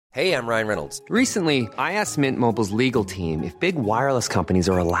Hey, I'm Ryan Reynolds. Recently, I asked Mint Mobile's legal team if big wireless companies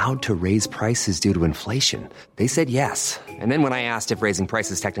are allowed to raise prices due to inflation. They said yes. And then when I asked if raising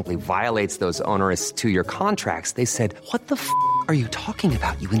prices technically violates those onerous two-year contracts, they said, "What the f*** are you talking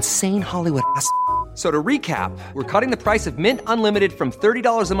about, you insane Hollywood ass?" So to recap, we're cutting the price of Mint Unlimited from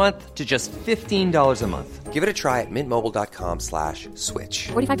 $30 a month to just $15 a month. Give it a try at mintmobile.com/switch.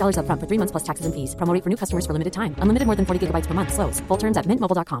 $45 up front for 3 months plus taxes and fees. Promo rate for new customers for limited time. Unlimited more than 40 gigabytes per month. Slows full terms at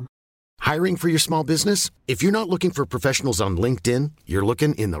mintmobile.com. Hiring for your small business? If you're not looking for professionals on LinkedIn, you're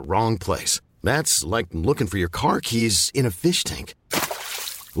looking in the wrong place. That's like looking for your car keys in a fish tank.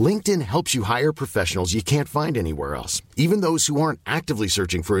 LinkedIn helps you hire professionals you can't find anywhere else, even those who aren't actively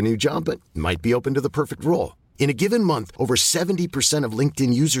searching for a new job but might be open to the perfect role. In a given month, over 70% of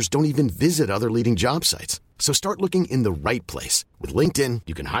LinkedIn users don't even visit other leading job sites. So start looking in the right place. With LinkedIn,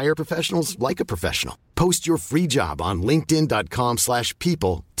 you can hire professionals like a professional. Post your free job on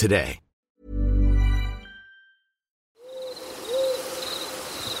linkedin.com/people today.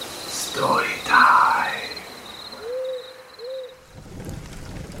 Story time.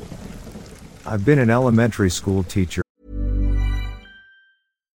 I've been an elementary school teacher.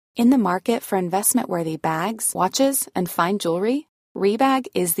 In the market for investment-worthy bags, watches, and fine jewelry, Rebag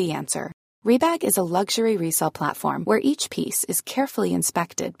is the answer. Rebag is a luxury resale platform where each piece is carefully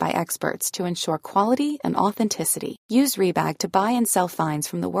inspected by experts to ensure quality and authenticity. Use Rebag to buy and sell finds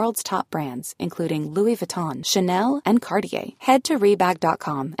from the world's top brands, including Louis Vuitton, Chanel, and Cartier. Head to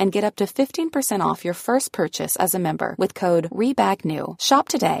Rebag.com and get up to 15% off your first purchase as a member with code REBAGNEW. Shop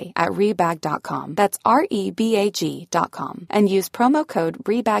today at Rebag.com. That's REBAG.com. And use promo code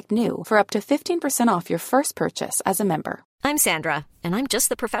REBAGNEW for up to 15% off your first purchase as a member. I'm Sandra, and I'm just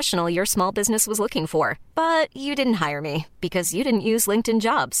the professional your small business was looking for. But you didn't hire me because you didn't use LinkedIn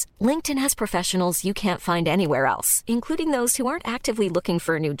Jobs. LinkedIn has professionals you can't find anywhere else, including those who aren't actively looking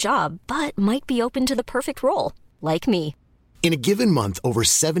for a new job, but might be open to the perfect role, like me. In a given month, over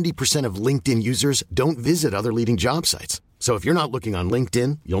 70% of LinkedIn users don't visit other leading job sites. So if you're not looking on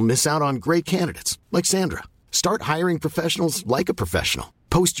LinkedIn, you'll miss out on great candidates like Sandra. Start hiring professionals like a professional.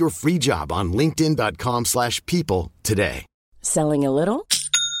 Post your free job on linkedin.com/people today. Selling a little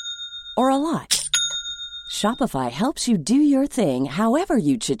or a lot? Shopify helps you do your thing however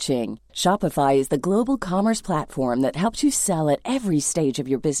you cha-ching. Shopify is the global commerce platform that helps you sell at every stage of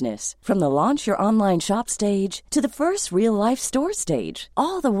your business. From the launch your online shop stage to the first real-life store stage,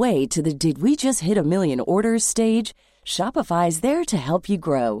 all the way to the did we just hit a million orders stage. Shopify is there to help you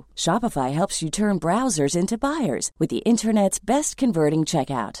grow. Shopify helps you turn browsers into buyers with the internet's best converting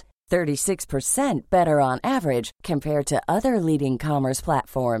checkout. 36% better on average compared to other leading commerce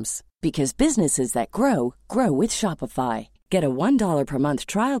platforms. Because businesses that grow, grow with Shopify. Get a $1 per month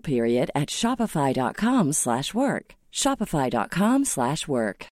trial period at shopify.com/work.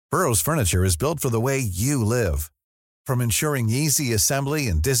 Shopify.com/work. Burrow's furniture is built for the way you live. From ensuring easy assembly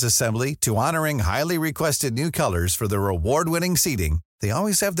and disassembly to honoring highly requested new colors for their award-winning seating, they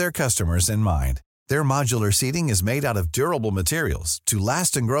always have their customers in mind. Their modular seating is made out of durable materials to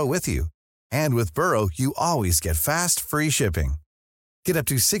last and grow with you. And with Burrow, you always get fast, free shipping. Get up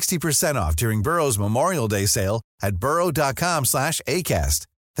to 60% off during Burrow's Memorial Day sale at burrow.com/ACAST.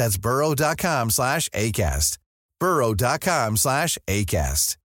 That's burrow.com/ACAST.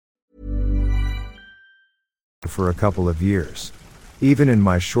 burrow.com/ACAST. For a couple of years. Even in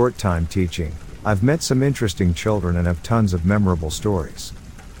my short time teaching, I've met some interesting children and have tons of memorable stories.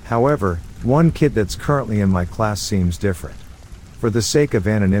 However, one kid that's currently in my class seems different. For the sake of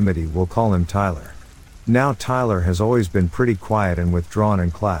anonymity, we'll call him Tyler. Now, Tyler has always been pretty quiet and withdrawn in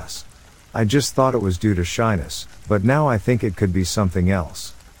class. I just thought it was due to shyness, but now I think it could be something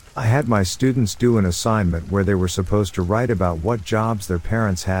else. I had my students do an assignment where they were supposed to write about what jobs their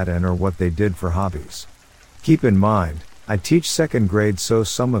parents had and or what they did for hobbies. Keep in mind, I teach second grade, so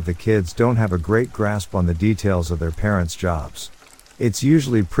some of the kids don't have a great grasp on the details of their parents' jobs. It's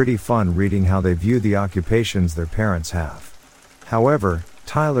usually pretty fun reading how they view the occupations their parents have. However,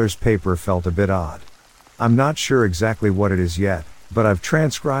 Tyler's paper felt a bit odd. I'm not sure exactly what it is yet, but I've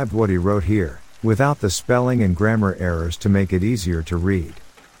transcribed what he wrote here, without the spelling and grammar errors to make it easier to read.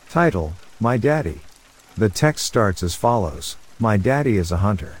 Title: My Daddy. The text starts as follows: My daddy is a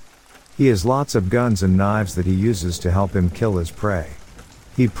hunter. He has lots of guns and knives that he uses to help him kill his prey.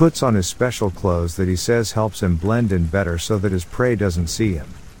 He puts on his special clothes that he says helps him blend in better so that his prey doesn't see him.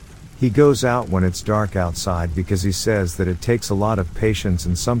 He goes out when it's dark outside because he says that it takes a lot of patience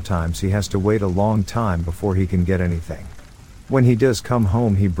and sometimes he has to wait a long time before he can get anything. When he does come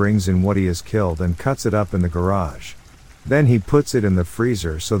home, he brings in what he has killed and cuts it up in the garage. Then he puts it in the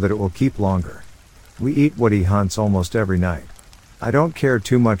freezer so that it will keep longer. We eat what he hunts almost every night. I don't care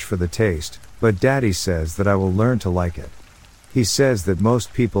too much for the taste, but Daddy says that I will learn to like it. He says that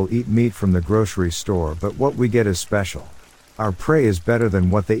most people eat meat from the grocery store, but what we get is special. Our prey is better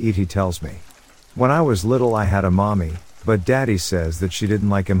than what they eat, he tells me. When I was little I had a mommy, but Daddy says that she didn't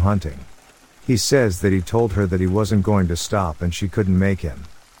like him hunting. He says that he told her that he wasn't going to stop and she couldn't make him.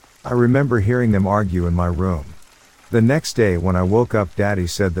 I remember hearing them argue in my room. The next day when I woke up, Daddy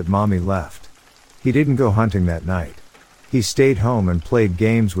said that Mommy left. He didn't go hunting that night. He stayed home and played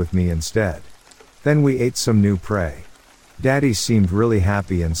games with me instead. Then we ate some new prey. Daddy seemed really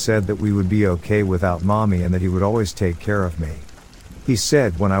happy and said that we would be okay without Mommy and that he would always take care of me. He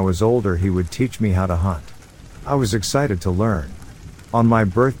said when I was older he would teach me how to hunt. I was excited to learn. On my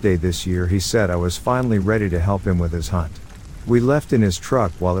birthday this year he said I was finally ready to help him with his hunt. We left in his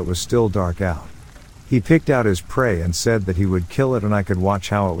truck while it was still dark out. He picked out his prey and said that he would kill it and I could watch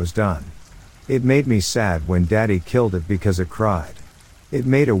how it was done. It made me sad when Daddy killed it because it cried. It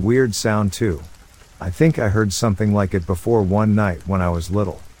made a weird sound too. I think I heard something like it before one night when I was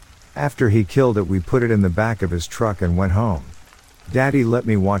little. After he killed it we put it in the back of his truck and went home. Daddy let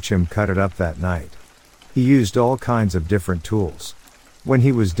me watch him cut it up that night. He used all kinds of different tools. When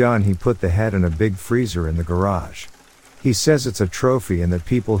he was done he put the head in a big freezer in the garage. He says it's a trophy and that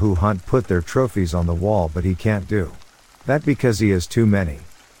people who hunt put their trophies on the wall, but he can't do that because he has too many.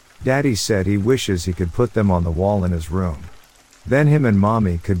 Daddy said he wishes he could put them on the wall in his room. Then him and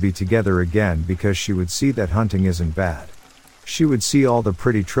Mommy could be together again because she would see that hunting isn't bad. She would see all the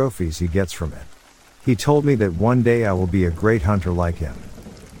pretty trophies he gets from it. He told me that one day I will be a great hunter like him.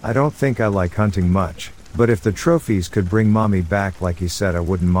 I don't think I like hunting much, but if the trophies could bring Mommy back like he said, I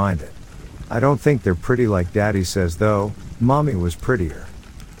wouldn't mind it. I don't think they're pretty like Daddy says though. Mommy was prettier.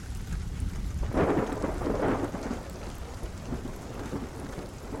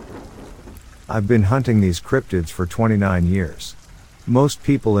 I've been hunting these cryptids for 29 years. Most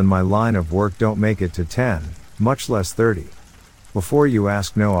people in my line of work don't make it to 10, much less 30. Before you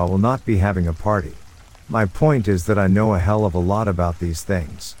ask, no, I will not be having a party. My point is that I know a hell of a lot about these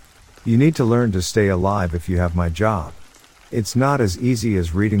things. You need to learn to stay alive if you have my job. It's not as easy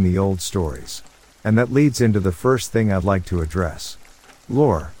as reading the old stories. And that leads into the first thing I'd like to address.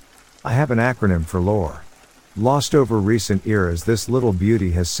 Lore. I have an acronym for lore. Lost over recent eras, this little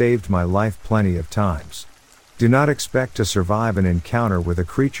beauty has saved my life plenty of times. Do not expect to survive an encounter with a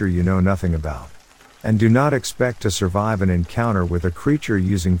creature you know nothing about. And do not expect to survive an encounter with a creature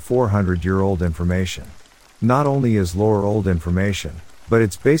using 400-year-old information. Not only is lore old information, but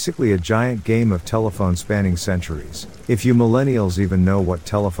it's basically a giant game of telephone spanning centuries, if you millennials even know what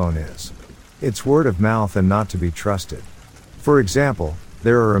telephone is. It's word of mouth and not to be trusted. For example,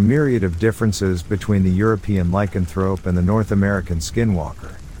 there are a myriad of differences between the European lycanthrope and the North American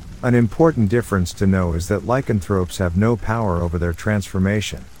skinwalker. An important difference to know is that lycanthropes have no power over their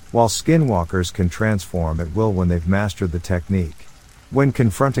transformation, while skinwalkers can transform at will when they've mastered the technique. When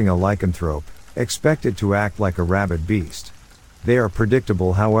confronting a lycanthrope, expect it to act like a rabid beast. They are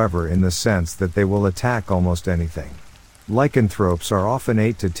predictable, however, in the sense that they will attack almost anything. Lycanthropes are often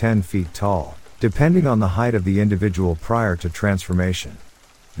 8 to 10 feet tall, depending on the height of the individual prior to transformation.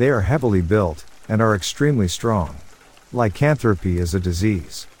 They are heavily built, and are extremely strong. Lycanthropy is a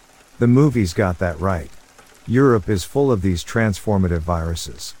disease. The movies got that right. Europe is full of these transformative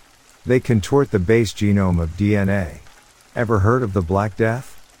viruses. They contort the base genome of DNA. Ever heard of the Black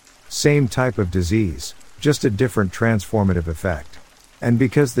Death? Same type of disease, just a different transformative effect. And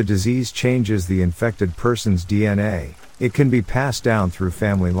because the disease changes the infected person's DNA, it can be passed down through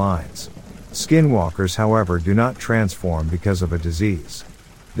family lines. Skinwalkers, however, do not transform because of a disease.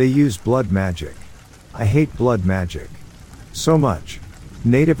 They use blood magic. I hate blood magic so much.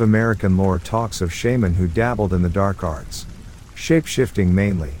 Native American lore talks of shaman who dabbled in the dark arts. Shape-shifting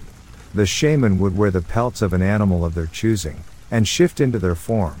mainly. The shaman would wear the pelts of an animal of their choosing, and shift into their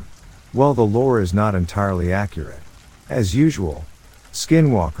form. Well, the lore is not entirely accurate. As usual,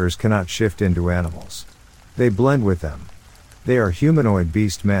 skinwalkers cannot shift into animals. They blend with them. They are humanoid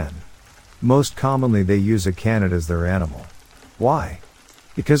beast men. Most commonly they use a canid as their animal. Why?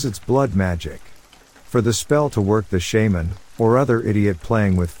 Because it's blood magic. For the spell to work, the shaman, or other idiot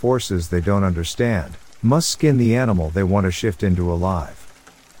playing with forces they don't understand, must skin the animal they want to shift into alive.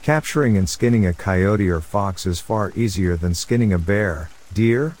 Capturing and skinning a coyote or fox is far easier than skinning a bear,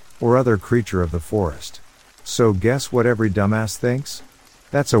 deer, or other creature of the forest. So guess what every dumbass thinks?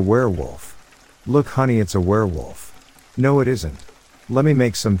 That's a werewolf. Look honey, it's a werewolf. No, it isn't. Let me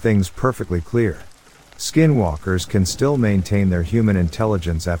make some things perfectly clear. Skinwalkers can still maintain their human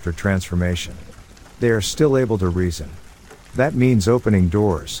intelligence after transformation. They are still able to reason. That means opening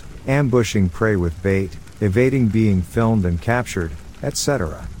doors, ambushing prey with bait, evading being filmed and captured,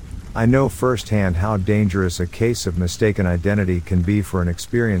 etc. I know firsthand how dangerous a case of mistaken identity can be for an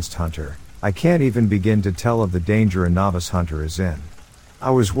experienced hunter. I can't even begin to tell of the danger a novice hunter is in.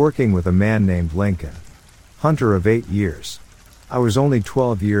 I was working with a man named Lincoln. Hunter of 8 years. I was only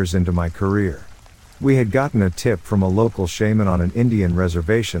 12 years into my career. We had gotten a tip from a local shaman on an Indian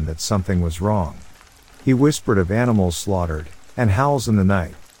reservation that something was wrong. He whispered of animals slaughtered, and howls in the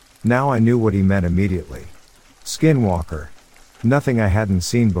night. Now I knew what he meant immediately. Skinwalker. Nothing I hadn't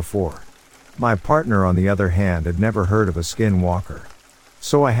seen before. My partner, on the other hand, had never heard of a skinwalker.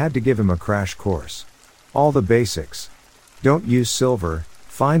 So I had to give him a crash course. All the basics. Don't use silver,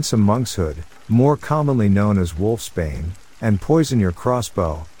 find some monkshood, more commonly known as wolfsbane, and poison your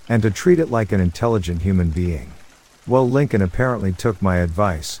crossbow, and to treat it like an intelligent human being. Well, Lincoln apparently took my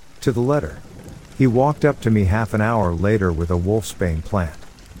advice, to the letter. He walked up to me half an hour later with a wolfsbane plant.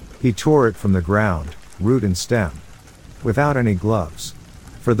 He tore it from the ground, root and stem. Without any gloves.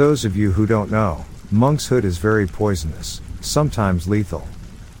 For those of you who don't know, monkshood is very poisonous, sometimes lethal.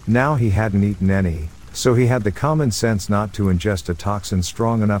 Now he hadn't eaten any, so he had the common sense not to ingest a toxin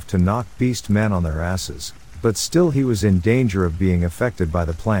strong enough to knock beast men on their asses, but still he was in danger of being affected by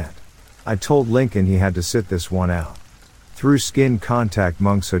the plant. I told Lincoln he had to sit this one out. Through skin contact,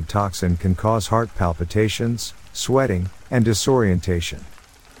 monkshood toxin can cause heart palpitations, sweating, and disorientation.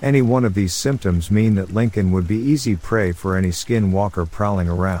 Any one of these symptoms mean that Lincoln would be easy prey for any skinwalker prowling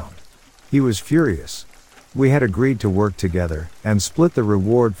around. He was furious. We had agreed to work together, and split the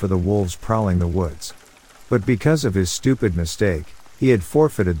reward for the wolves prowling the woods. But because of his stupid mistake, he had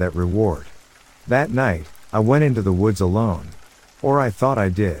forfeited that reward. That night, I went into the woods alone. Or I thought I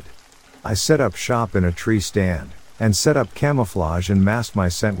did. I set up shop in a tree stand, and set up camouflage and masked my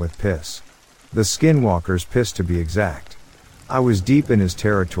scent with piss. The skinwalker's piss, to be exact. I was deep in his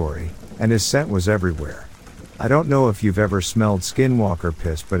territory, and his scent was everywhere. I don't know if you've ever smelled skinwalker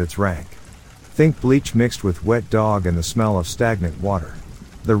piss, but it's rank. Think bleach mixed with wet dog and the smell of stagnant water.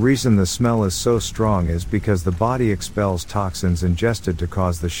 The reason the smell is so strong is because the body expels toxins ingested to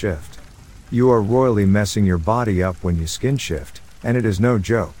cause the shift. You are royally messing your body up when you skin shift, and it is no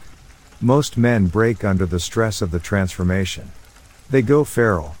joke. Most men break under the stress of the transformation. They go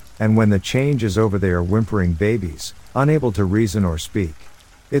feral, and when the change is over they are whimpering babies, unable to reason or speak.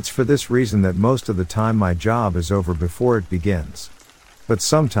 It's for this reason that most of the time my job is over before it begins. But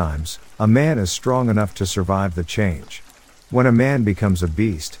sometimes, a man is strong enough to survive the change. When a man becomes a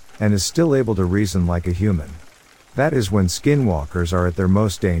beast, and is still able to reason like a human. That is when skinwalkers are at their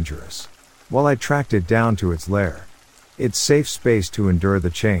most dangerous. Well, I tracked it down to its lair. Its safe space to endure the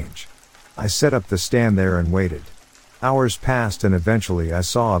change. I set up the stand there and waited. Hours passed and eventually I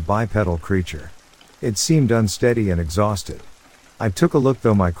saw a bipedal creature. It seemed unsteady and exhausted. I took a look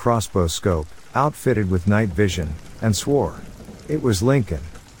through my crossbow scope, outfitted with night vision, and swore. It was Lincoln.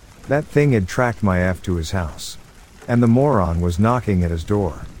 That thing had tracked my F to his house. And the moron was knocking at his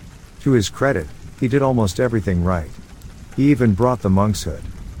door. To his credit, he did almost everything right. He even brought the monkshood.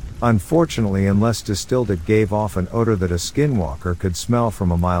 Unfortunately, unless distilled, it gave off an odor that a skinwalker could smell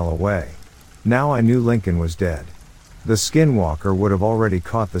from a mile away. Now I knew Lincoln was dead. The skinwalker would have already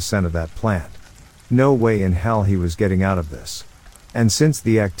caught the scent of that plant. No way in hell he was getting out of this. And since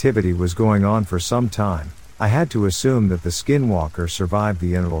the activity was going on for some time, I had to assume that the skinwalker survived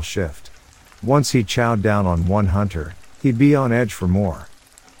the initial shift. Once he chowed down on one hunter, he'd be on edge for more.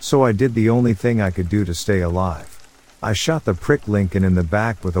 So I did the only thing I could do to stay alive. I shot the prick Lincoln in the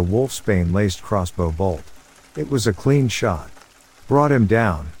back with a wolfsbane laced crossbow bolt. It was a clean shot. Brought him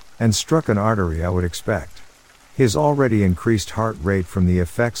down, and struck an artery I would expect. His already increased heart rate from the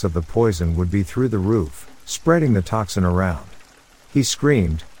effects of the poison would be through the roof, spreading the toxin around. He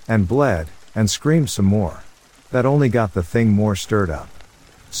screamed, and bled, and screamed some more. That only got the thing more stirred up.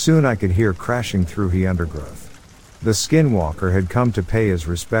 Soon I could hear crashing through the undergrowth. The skinwalker had come to pay his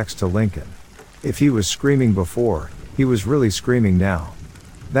respects to Lincoln. If he was screaming before, he was really screaming now.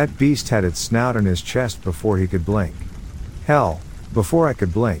 That beast had its snout in his chest before he could blink. Hell, before I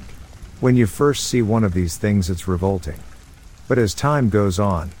could blink. When you first see one of these things, it's revolting. But as time goes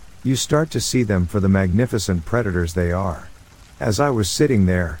on, you start to see them for the magnificent predators they are. As I was sitting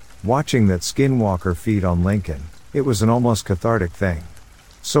there, watching that skinwalker feed on Lincoln, it was an almost cathartic thing.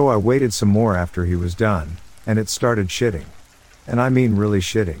 So I waited some more after he was done, and it started shitting. And I mean really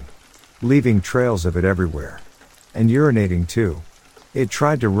shitting. Leaving trails of it everywhere. And urinating too. It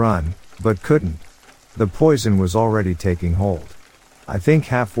tried to run, but couldn't. The poison was already taking hold. I think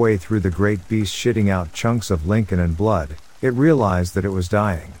halfway through the great beast shitting out chunks of Lincoln and blood, it realized that it was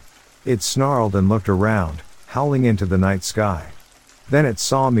dying. It snarled and looked around, howling into the night sky. Then it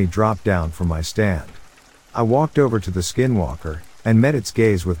saw me drop down from my stand. I walked over to the skinwalker, and met its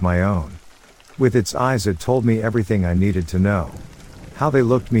gaze with my own. With its eyes it told me everything I needed to know. How they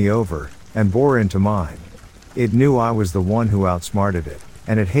looked me over, and bore into mine. It knew I was the one who outsmarted it,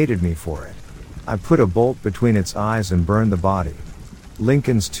 and it hated me for it. I put a bolt between its eyes and burned the body.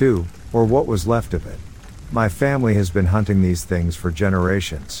 Lincoln's too, or what was left of it. My family has been hunting these things for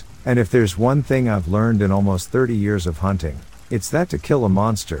generations, and if there's one thing I've learned in almost 30 years of hunting, it's that to kill a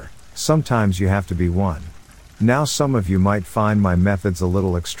monster, sometimes you have to be one. Now some of you might find my methods a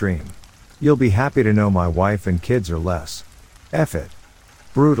little extreme. You'll be happy to know my wife and kids are less. F it.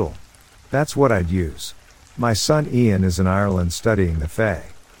 Brutal. That's what I'd use. My son Ian is in Ireland studying the Fae.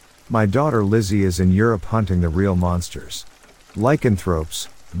 My daughter Lizzie is in Europe hunting the real monsters. Lycanthropes,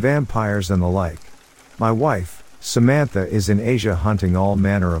 vampires and the like. My wife, Samantha, is in Asia hunting all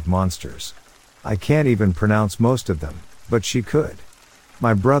manner of monsters. I can't even pronounce most of them, but she could.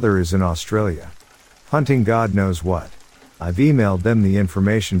 My brother is in Australia, hunting God knows what. I've emailed them the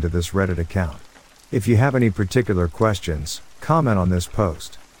information to this Reddit account. If you have any particular questions, comment on this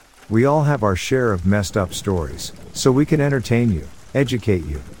post. We all have our share of messed up stories, so we can entertain you, educate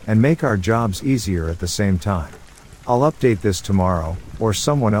you, and make our jobs easier at the same time. I'll update this tomorrow, or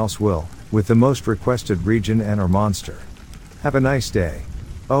someone else will, with the most requested region and/or monster. Have a nice day.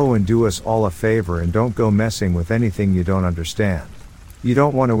 Oh, and do us all a favor and don't go messing with anything you don't understand. You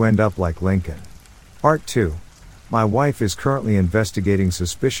don't want to end up like Lincoln. Part 2. My wife is currently investigating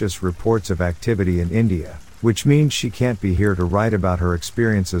suspicious reports of activity in India, which means she can't be here to write about her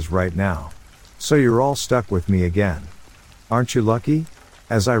experiences right now. So you're all stuck with me again. Aren't you lucky?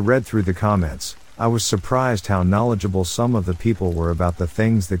 As I read through the comments, I was surprised how knowledgeable some of the people were about the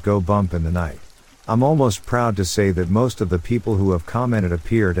things that go bump in the night. I'm almost proud to say that most of the people who have commented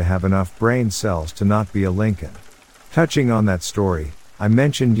appear to have enough brain cells to not be a Lincoln. Touching on that story, I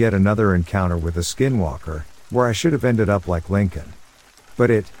mentioned yet another encounter with a skinwalker, where I should have ended up like Lincoln. But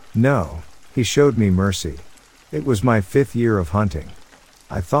he showed me mercy. It was my 5th year of hunting.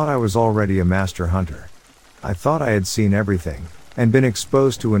 I thought I was already a master hunter. I thought I had seen everything, and been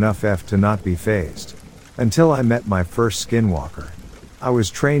exposed to enough F to not be fazed. Until I met my first skinwalker. I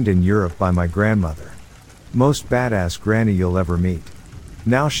was trained in Europe by my grandmother. Most badass granny you'll ever meet.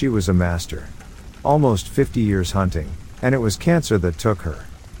 Now she was a master. Almost 50 years hunting, and it was cancer that took her.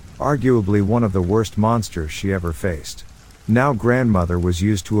 Arguably one of the worst monsters she ever faced. Now grandmother was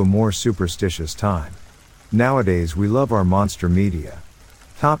used to a more superstitious time. Nowadays we love our monster media.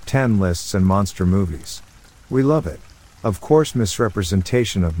 Top 10 lists and monster movies. We love it. Of course,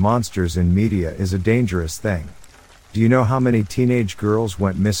 misrepresentation of monsters in media is a dangerous thing. Do you know how many teenage girls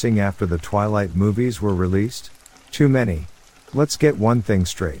went missing after the Twilight movies were released? Too many. Let's get one thing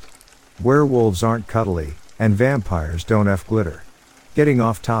straight. Werewolves aren't cuddly, and vampires don't F glitter. Getting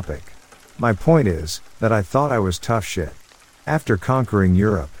off topic. My point is, that I thought I was tough shit. After conquering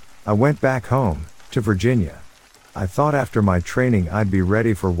Europe, I went back home, to Virginia. I thought after my training I'd be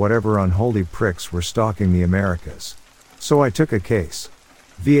ready for whatever unholy pricks were stalking the Americas. So I took a case.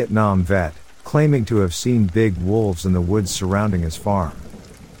 Vietnam vet, claiming to have seen big wolves in the woods surrounding his farm.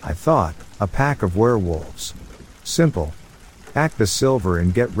 I thought, a pack of werewolves. Simple. Pack the silver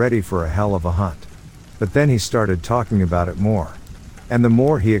and get ready for a hell of a hunt. But then he started talking about it more. And the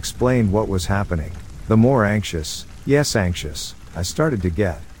more he explained what was happening, the more anxious, yes anxious, I started to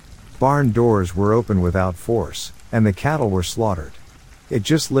get. Barn doors were open without force, and the cattle were slaughtered. It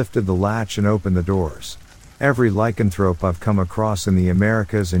just lifted the latch and opened the doors. Every lycanthrope I've come across in the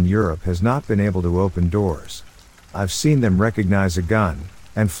Americas and Europe has not been able to open doors. I've seen them recognize a gun,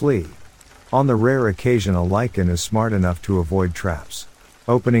 and flee. On the rare occasion a lycan is smart enough to avoid traps.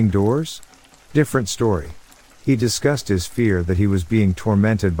 Opening doors? Different story. He discussed his fear that he was being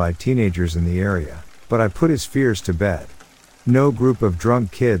tormented by teenagers in the area, but I put his fears to bed. No group of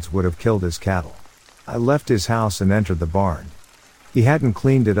drunk kids would have killed his cattle. I left his house and entered the barn. He hadn't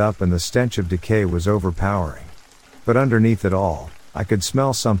cleaned it up and the stench of decay was overpowering. But underneath it all, I could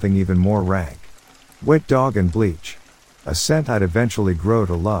smell something even more rank. Wet dog and bleach. A scent I'd eventually grow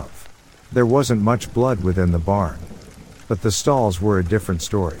to love. There wasn't much blood within the barn. But the stalls were a different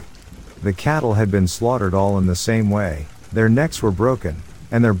story. The cattle had been slaughtered all in the same way, their necks were broken,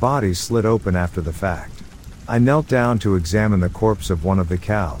 and their bodies slit open after the fact. I knelt down to examine the corpse of one of the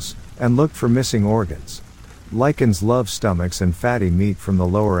cows, and looked for missing organs. Lycans love stomachs and fatty meat from the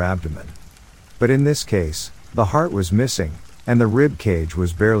lower abdomen. But in this case, the heart was missing, and the rib cage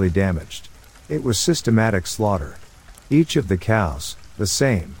was barely damaged. It was systematic slaughter. Each of the cows, the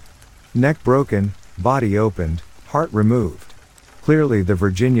same. Neck broken, body opened, heart removed. Clearly the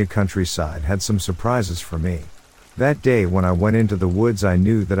Virginia countryside had some surprises for me. That day when I went into the woods, I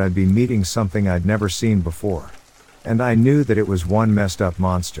knew that I'd be meeting something I'd never seen before. And I knew that it was one messed up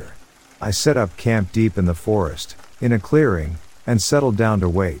monster. I set up camp deep in the forest, in a clearing, and settled down to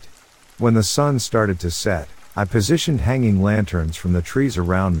wait. When the sun started to set, I positioned hanging lanterns from the trees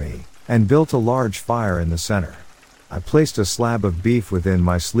around me, and built a large fire in the center. I placed a slab of beef within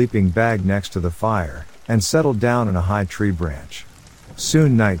my sleeping bag next to the fire, and settled down in a high tree branch.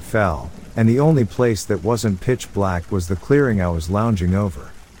 Soon night fell, and the only place that wasn't pitch black was the clearing I was lounging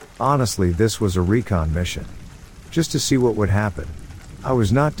over. Honestly, this was a recon mission. Just to see what would happen. I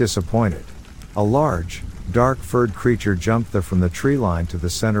was not disappointed. A large, dark-furred creature jumped from the tree line to the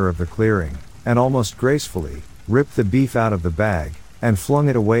center of the clearing, and almost gracefully, ripped the beef out of the bag, and flung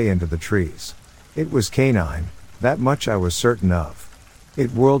it away into the trees. It was canine, that much I was certain of.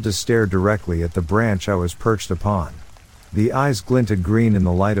 It whirled to stare directly at the branch I was perched upon. The eyes glinted green in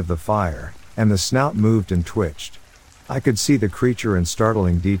the light of the fire, and the snout moved and twitched. I could see the creature in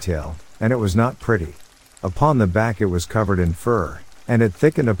startling detail, and it was not pretty. Upon the back it was covered in fur, and it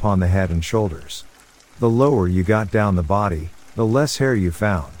thickened upon the head and shoulders. The lower you got down the body, the less hair you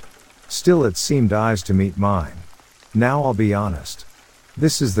found. Still it seemed eyes to meet mine. Now I'll be honest.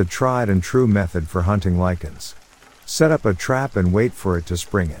 This is the tried and true method for hunting lichens. Set up a trap and wait for it to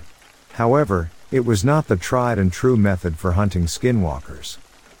spring it. However, it was not the tried and true method for hunting skinwalkers.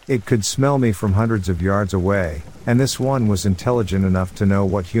 It could smell me from hundreds of yards away, and this one was intelligent enough to know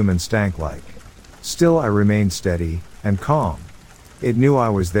what humans stank like. Still I remained steady, and calm. It knew I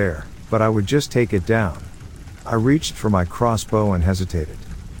was there, but I would just take it down. I reached for my crossbow and hesitated.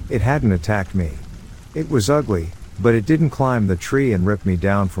 It hadn't attacked me. It was ugly, but it didn't climb the tree and rip me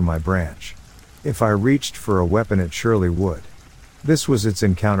down from my branch. If I reached for a weapon it surely would. This was its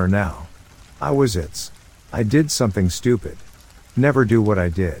encounter now. I was its. I did something stupid. Never do what I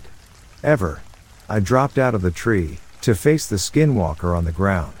did. Ever. I dropped out of the tree, to face the skinwalker on the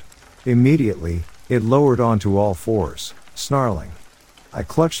ground. Immediately, it lowered onto all fours, snarling. I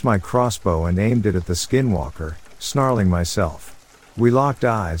clutched my crossbow and aimed it at the skinwalker, snarling myself. We locked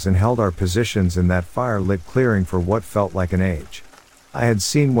eyes and held our positions in that fire-lit clearing for what felt like an age. I had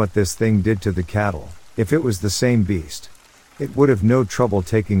seen what this thing did to the cattle. If it was the same beast, it would have no trouble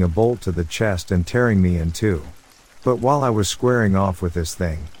taking a bolt to the chest and tearing me in two. But while I was squaring off with this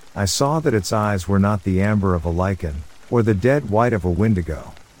thing, I saw that its eyes were not the amber of a lichen, or the dead white of a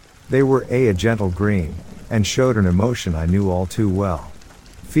wendigo. They were a gentle green, and showed an emotion I knew all too well.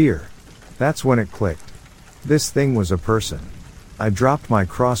 Fear. That's when it clicked. This thing was a person. I dropped my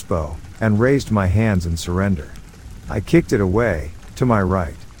crossbow, and raised my hands in surrender. I kicked it away, to my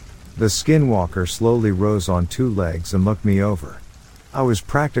right. The skinwalker slowly rose on two legs and looked me over. I was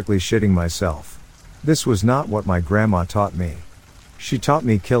practically shitting myself. This was not what my grandma taught me. She taught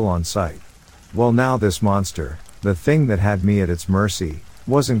me kill on sight. Well, now this monster, the thing that had me at its mercy,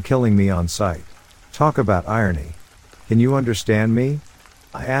 wasn't killing me on sight. Talk about irony. Can you understand me?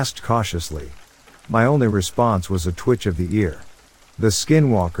 I asked cautiously. My only response was a twitch of the ear. The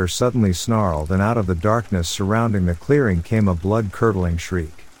skinwalker suddenly snarled, and out of the darkness surrounding the clearing came a blood-curdling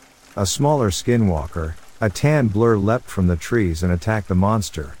shriek. A smaller skinwalker, a tan blur, leapt from the trees and attacked the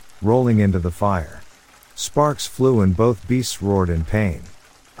monster, rolling into the fire. Sparks flew and both beasts roared in pain.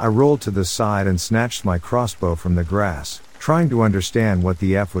 I rolled to the side and snatched my crossbow from the grass, trying to understand what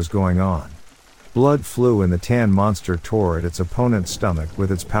the F was going on. Blood flew and the tan monster tore at its opponent's stomach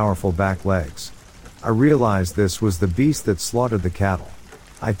with its powerful back legs. I realized this was the beast that slaughtered the cattle.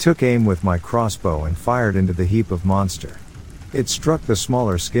 I took aim with my crossbow and fired into the heap of monster. It struck the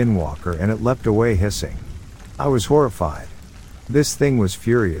smaller skinwalker and it leapt away hissing. I was horrified. This thing was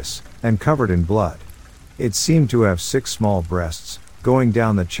furious, and covered in blood. It seemed to have 6 small breasts, going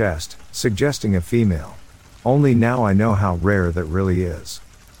down the chest, suggesting a female. Only now I know how rare that really is.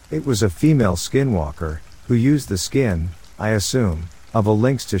 It was a female skinwalker, who used the skin, I assume, of a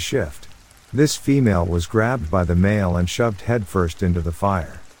lynx to shift. This female was grabbed by the male and shoved headfirst into the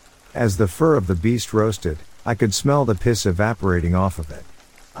fire. As the fur of the beast roasted, I could smell the piss evaporating off of it.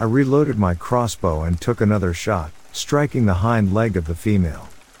 I reloaded my crossbow and took another shot, striking the hind leg of the female.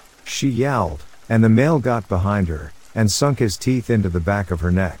 She yowled, and the male got behind her, and sunk his teeth into the back of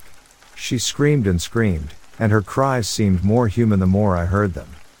her neck. She screamed and screamed, and her cries seemed more human the more I heard them.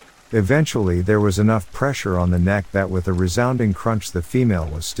 Eventually there was enough pressure on the neck that with a resounding crunch the female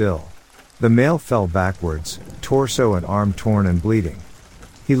was still. The male fell backwards, torso and arm torn and bleeding.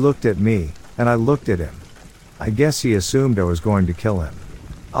 He looked at me, and I looked at him. I guess he assumed I was going to kill him.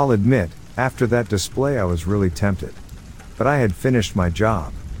 I'll admit, after that display I was really tempted. But I had finished my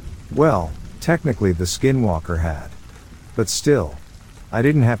job. Well, technically the skinwalker had. But still, I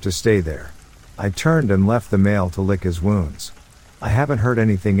didn't have to stay there. I turned and left the male to lick his wounds. I haven't heard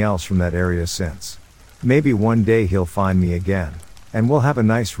anything else from that area since. Maybe one day he'll find me again, and we'll have a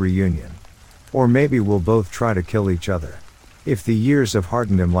nice reunion. Or maybe we'll both try to kill each other. If the years have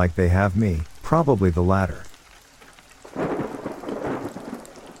hardened him like they have me, probably the latter.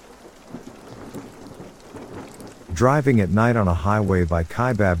 Driving at night on a highway by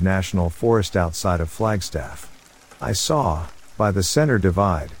Kaibab National Forest outside of Flagstaff, I saw, by the center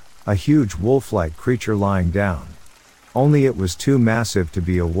divide, a huge wolf-like creature lying down. Only it was too massive to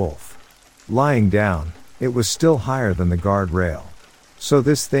be a wolf. Lying down, it was still higher than the guardrail. So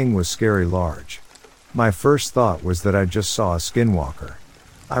this thing was scary large. My first thought was that I just saw a skinwalker.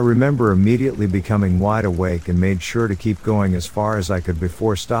 I remember immediately becoming wide awake and made sure to keep going as far as I could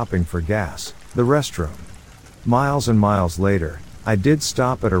before stopping for gas, the restroom. Miles and miles later, I did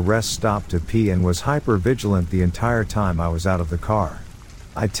stop at a rest stop to pee and was hyper-vigilant the entire time I was out of the car.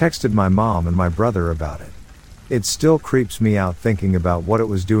 I texted my mom and my brother about it. It still creeps me out thinking about what it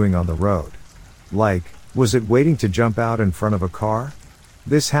was doing on the road. Like, was it waiting to jump out in front of a car?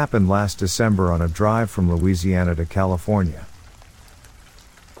 This happened last December on a drive from Louisiana to California.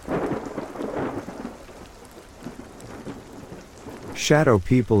 Shadow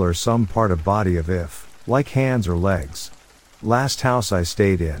people are some part of body of if, like hands or legs. Last house I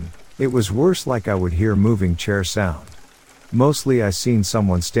stayed in, it was worse, like I would hear moving chair sound. Mostly I seen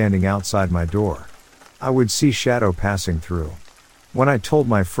someone standing outside my door. I would see shadow passing through. When I told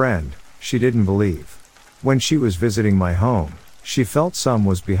my friend, she didn't believe. When she was visiting my home, she felt some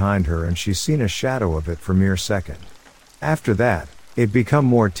was behind her and she seen a shadow of it for mere second. After that, it become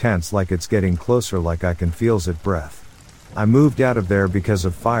more tense, like it's getting closer, like I can feels it breath. I moved out of there because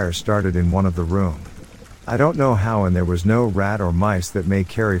of fire started in one of the room. I don't know how, and there was no rat or mice that may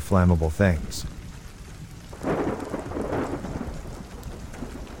carry flammable things.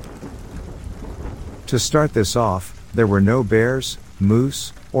 To start this off, there were no bears,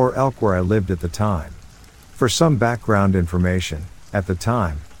 moose, or elk where I lived at the time. For some background information, at the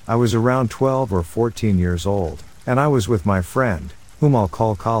time, I was around 12 or 14 years old, and I was with my friend, whom I'll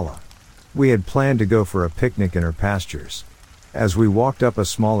call Kala. We had planned to go for a picnic in her pastures. As we walked up a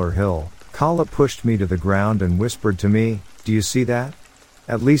smaller hill, Kala pushed me to the ground and whispered to me, "Do you see that?"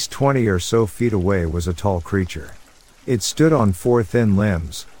 At least 20 or so feet away was a tall creature. It stood on 4 thin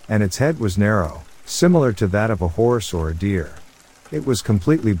limbs, and its head was narrow, similar to that of a horse or a deer. It was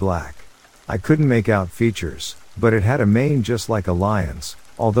completely black. I couldn't make out features, but it had a mane just like a lion's,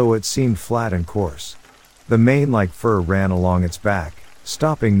 although it seemed flat and coarse. The mane-like fur ran along its back,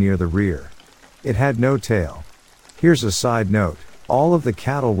 stopping near the rear. It had no tail. Here's a side note, all of the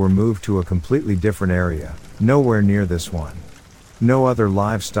cattle were moved to a completely different area, nowhere near this one. No other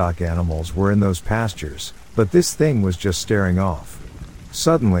livestock animals were in those pastures, but this thing was just staring off.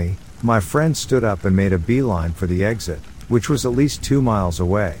 Suddenly, my friend stood up and made a beeline for the exit, which was at least 2 miles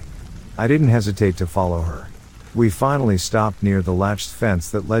away. I didn't hesitate to follow her. We finally stopped near the latched fence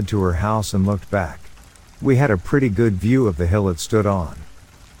that led to her house and looked back. We had a pretty good view of the hill it stood on.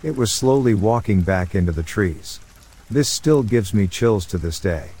 It was slowly walking back into the trees. This still gives me chills to this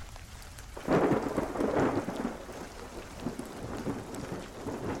day.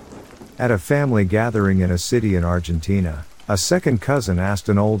 At a family gathering in a city in Argentina, a second cousin asked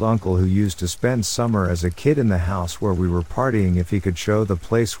an old uncle who used to spend summer as a kid in the house where we were partying if he could show the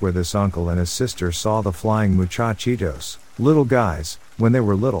place where this uncle and his sister saw the flying muchachitos, little guys, when they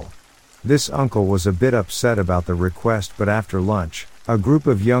were little. This uncle was a bit upset about the request, but after lunch, a group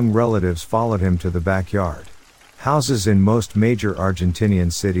of young relatives followed him to the backyard. Houses in most major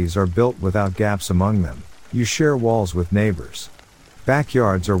Argentinian cities are built without gaps among them. You share walls with neighbors.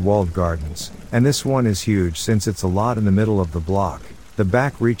 Backyards are walled gardens, and this one is huge since it's a lot in the middle of the block, the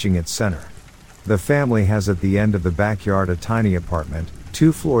back reaching its center. The family has at the end of the backyard a tiny apartment,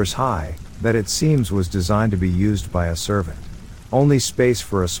 2 floors high, that it seems was designed to be used by a servant. Only space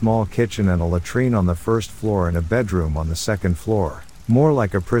for a small kitchen and a latrine on the first floor and a bedroom on the second floor, more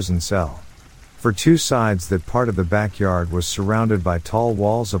like a prison cell. For 2 sides, that part of the backyard was surrounded by tall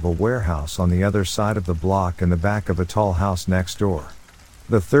walls of a warehouse on the other side of the block and the back of a tall house next door.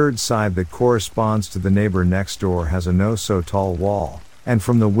 The third side that corresponds to the neighbor next door has a no-so-tall wall, and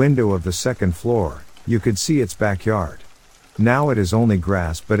from the window of the second floor, you could see its backyard. Now it is only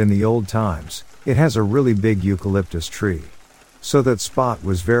grass, but in the old times, it has a really big eucalyptus tree. So that spot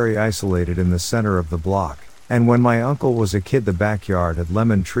was very isolated in the center of the block. And when my uncle was a kid, the backyard had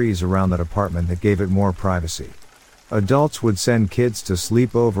lemon trees around that apartment that gave it more privacy. Adults would send kids to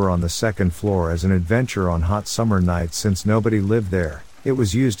sleep over on the second floor as an adventure on hot summer nights. Since nobody lived there, it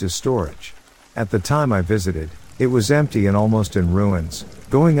was used as storage. At the time I visited, it was empty and almost in ruins,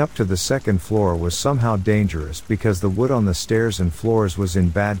 Going up to the second floor was somehow dangerous because the wood on the stairs and floors was in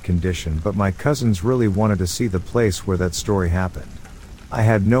bad condition, but my cousins really wanted to see the place where that story happened. I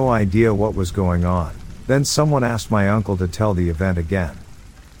had no idea what was going on. Then someone asked my uncle to tell the event again.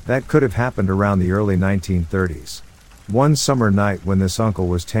 That could have happened around the early 1930s. One summer night when this uncle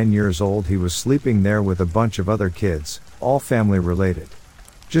was 10 years old, he was sleeping there with a bunch of other kids, all family related.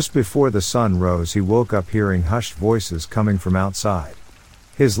 Just before the sun rose, he woke up hearing hushed voices coming from outside.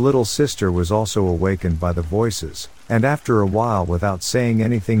 His little sister was also awakened by the voices, and after a while, without saying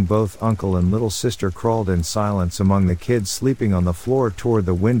anything, both uncle and little sister crawled in silence among the kids sleeping on the floor toward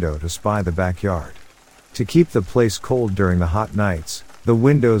the window to spy the backyard. To keep the place cold during the hot nights, the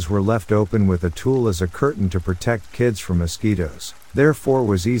windows were left open with a tulle as a curtain to protect kids from mosquitoes, therefore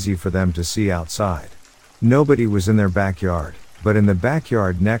was easy for them to see outside. Nobody was in their backyard, but in the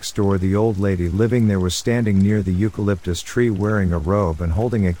backyard next door, the old lady living there was standing near the eucalyptus tree wearing a robe and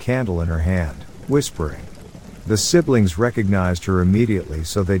holding a candle in her hand, whispering. The siblings recognized her immediately,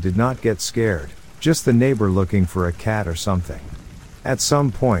 so they did not get scared, just the neighbor looking for a cat or something. At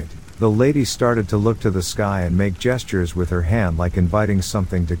some point, the lady started to look to the sky and make gestures with her hand like inviting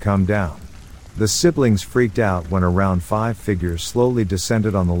something to come down. The siblings freaked out when around 5 figures slowly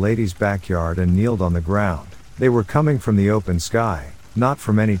descended on the lady's backyard and kneeled on the ground. They were coming from the open sky, not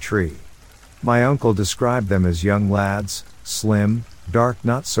from any tree. My uncle described them as young lads, slim, dark,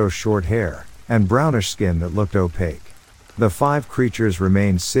 not so short hair, and brownish skin that looked opaque. The 5 creatures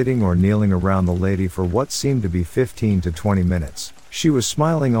remained sitting or kneeling around the lady for what seemed to be 15 to 20 minutes. She was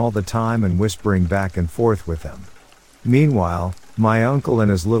smiling all the time and whispering back and forth with them. Meanwhile, my uncle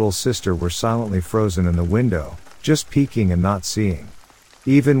and his little sister were silently frozen in the window, just peeking and not seeing.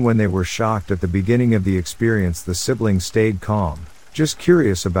 Even when they were shocked at the beginning of the experience, the siblings stayed calm, just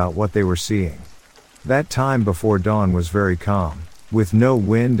curious about what they were seeing. That time before dawn was very calm, with no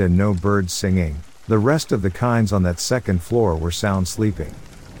wind and no birds singing. The rest of the kinds on that second floor were sound sleeping.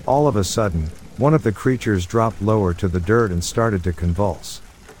 All of a sudden, one of the creatures dropped lower to the dirt and started to convulse.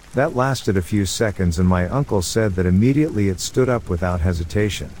 That lasted a few seconds, and my uncle said that immediately it stood up without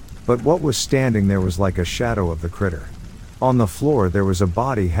hesitation. But what was standing there was like a shadow of the critter. On the floor there was a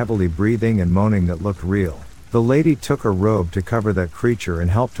body heavily breathing and moaning that looked real. The lady took her robe to cover that creature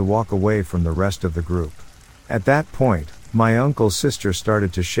and helped to walk away from the rest of the group. At that point, my uncle's sister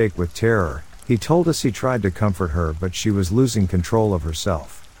started to shake with terror. He told us he tried to comfort her, but she was losing control of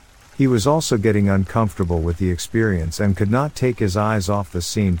herself. He was also getting uncomfortable with the experience and could not take his eyes off the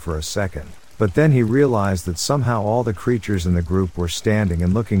scene for a second. But then he realized that somehow all the creatures in the group were standing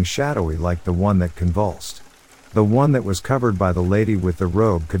and looking shadowy like the one that convulsed. The one that was covered by the lady with the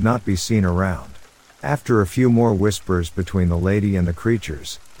robe could not be seen around. After a few more whispers between the lady and the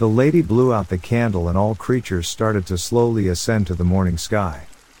creatures, the lady blew out the candle and all creatures started to slowly ascend to the morning sky.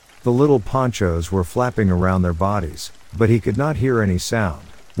 The little ponchos were flapping around their bodies, but he could not hear any sound.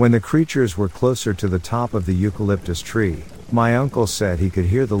 When the creatures were closer to the top of the eucalyptus tree, my uncle said he could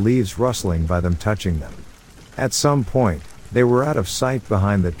hear the leaves rustling by them touching them. At some point, they were out of sight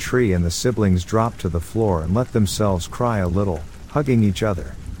behind the tree and the siblings dropped to the floor and let themselves cry a little, hugging each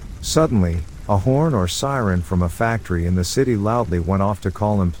other. Suddenly, a horn or siren from a factory in the city loudly went off to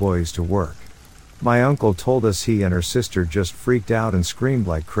call employees to work. My uncle told us he and her sister just freaked out and screamed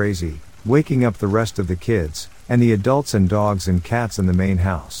like crazy, waking up the rest of the kids, and the adults and dogs and cats in the main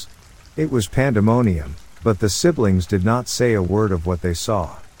house. It was pandemonium, but the siblings did not say a word of what they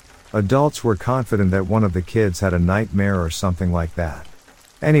saw. Adults were confident that one of the kids had a nightmare or something like that.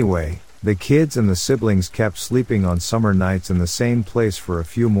 Anyway, the kids and the siblings kept sleeping on summer nights in the same place for a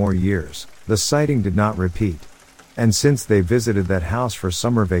few more years. The sighting did not repeat. And since they visited that house for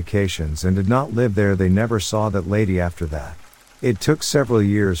summer vacations and did not live there, they never saw that lady after that. It took several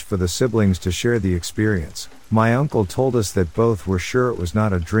years for the siblings to share the experience. My uncle told us that both were sure it was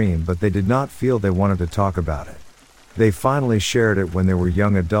not a dream, but they did not feel they wanted to talk about it. They finally shared it when they were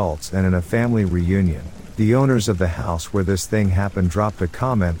young adults and in a family reunion. The owners of the house where this thing happened dropped a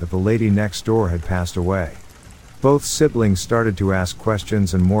comment that the lady next door had passed away. Both siblings started to ask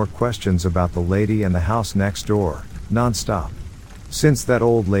questions and more questions about the lady and the house next door, non-stop. Since that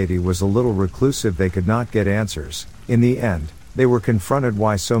old lady was a little reclusive, they could not get answers. In the end, they were confronted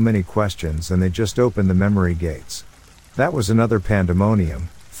why so many questions, and they just opened the memory gates. That was another pandemonium,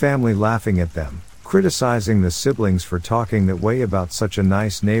 family laughing at them, criticizing the siblings for talking that way about such a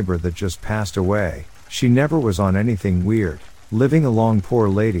nice neighbor that just passed away. She never was on anything weird, living along, poor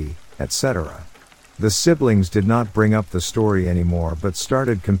lady, etc. The siblings did not bring up the story anymore but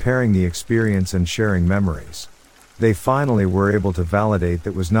started comparing the experience and sharing memories. They finally were able to validate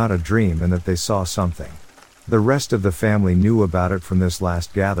that it was not a dream and that they saw something. The rest of the family knew about it from this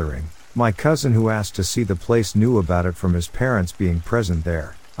last gathering. My cousin who asked to see the place knew about it from his parents being present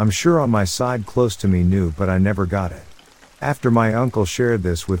there. I'm sure on my side close to me knew, but I never got it. After my uncle shared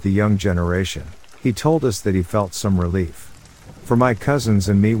this with the young generation, he told us that he felt some relief. For my cousins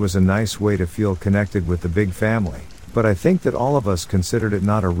and me was a nice way to feel connected with the big family, but I think that all of us considered it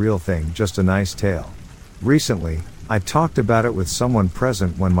not a real thing, just a nice tale. Recently, I talked about it with someone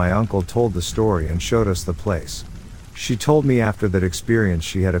present when my uncle told the story and showed us the place. She told me after that experience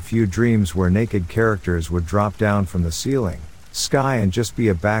she had a few dreams where naked characters would drop down from the ceiling, sky and just be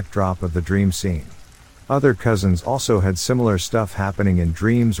a backdrop of the dream scene. Other cousins also had similar stuff happening in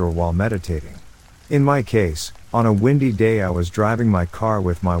dreams or while meditating. In my case, on a windy day I was driving my car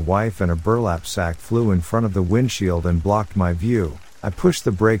with my wife and a burlap sack flew in front of the windshield and blocked my view. I pushed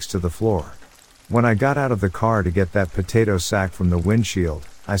the brakes to the floor. When I got out of the car to get that potato sack from the windshield,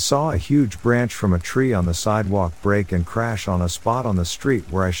 I saw a huge branch from a tree on the sidewalk break and crash on a spot on the street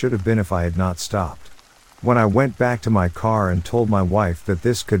where I should have been if I had not stopped. When I went back to my car and told my wife that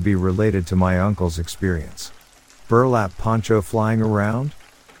this could be related to my uncle's experience. Burlap poncho flying around?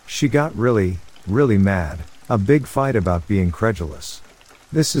 She got really mad, a big fight about being credulous.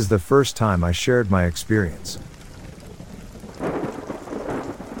 This is the first time I shared my experience.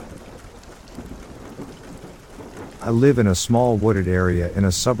 I live in a small wooded area in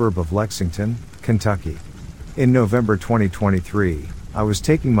a suburb of Lexington, Kentucky. In November 2023, I was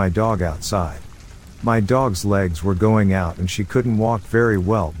taking my dog outside. My dog's legs were going out and she couldn't walk very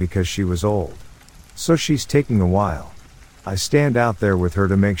well because she was old. So she's taking a while. I stand out there with her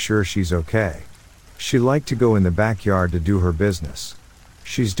to make sure she's okay. She liked to go in the backyard to do her business.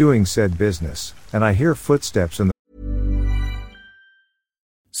 She's doing said business, and I hear footsteps in the...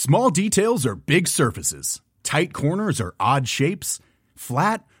 Small details are big surfaces. Tight corners are odd shapes.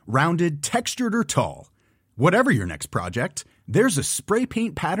 Flat, rounded, textured, or tall. Whatever your next project, there's a spray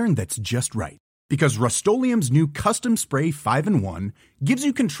paint pattern that's just right. Because Rust-Oleum's new Custom Spray 5-in-1 gives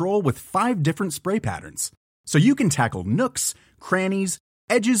you control with 5 different spray patterns. So you can tackle nooks, crannies,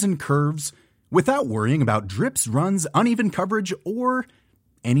 edges, and curves without worrying about drips, runs, uneven coverage, or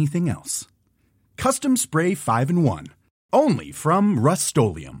anything else. Custom Spray 5-in-1. Only from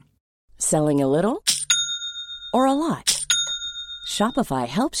Rust-Oleum. Selling a little or a lot? Shopify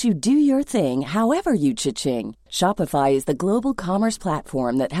helps you do your thing however you cha-ching. Shopify is the global commerce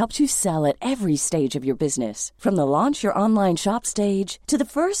platform that helps you sell at every stage of your business. From the launch your online shop stage to the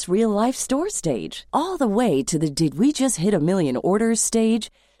first real-life store stage, all the way to the did we just hit a million orders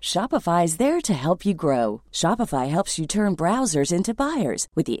stage. Shopify is there to help you grow. Shopify helps you turn browsers into buyers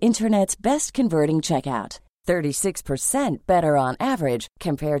with the internet's best converting checkout. 36% better on average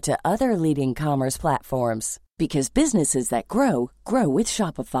compared to other leading commerce platforms. Because businesses that grow, grow with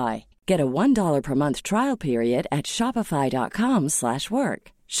Shopify. Get a $1 per month trial period at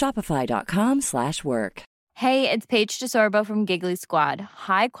shopify.com/work. Shopify.com/work. Hey, it's Paige DeSorbo from Giggly Squad.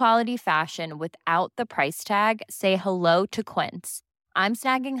 High quality fashion without the price tag. Say hello to Quince. I'm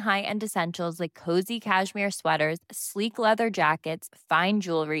snagging high-end essentials like cozy cashmere sweaters, sleek leather jackets, fine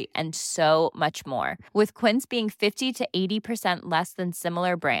jewelry, and so much more. With Quince being 50 to 80% less than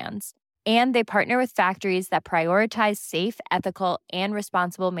similar brands. And they partner with factories that prioritize safe, ethical, and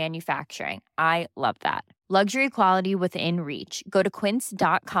responsible manufacturing. I love that. Luxury quality within reach. Go to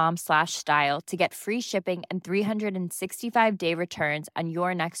quince.com/style to get free shipping and 365-day returns on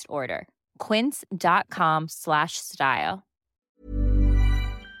your next order. Quince.com/style.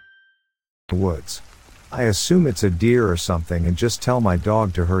 Woods. I assume it's a deer or something and just tell my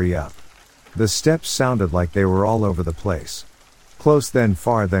dog to hurry up. The steps sounded like they were all over the place. Close then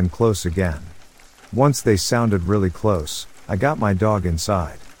far then close again. Once they sounded really close, I got my dog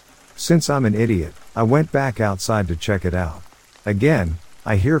inside. Since I'm an idiot, I went back outside to check it out. Again,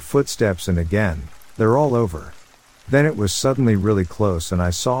 I hear footsteps and again, they're all over. Then it was suddenly really close and I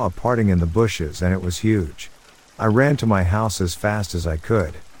saw a parting in the bushes and it was huge. I ran to my house as fast as I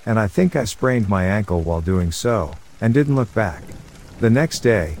could. And I think I sprained my ankle while doing so, and didn't look back. The next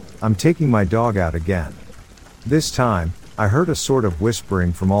day, I'm taking my dog out again. This time, I heard a sort of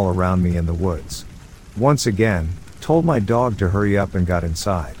whispering from all around me in the woods. Once again, told my dog to hurry up and got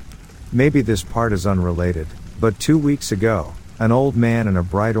inside. Maybe this part is unrelated, but 2 weeks ago, an old man in a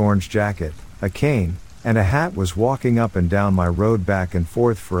bright orange jacket, a cane, and a hat was walking up and down my road back and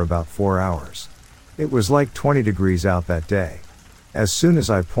forth for about 4 hours. It was like 20 degrees out that day. As soon as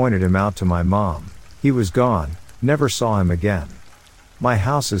I pointed him out to my mom, he was gone, never saw him again. My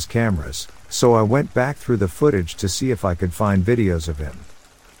house has cameras, so I went back through the footage to see if I could find videos of him.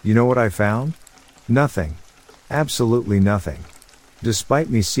 You know what I found? Nothing. Absolutely nothing. Despite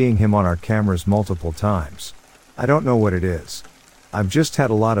me seeing him on our cameras multiple times, I don't know what it is. I've just had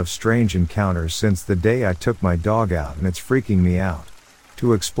a lot of strange encounters since the day I took my dog out and it's freaking me out.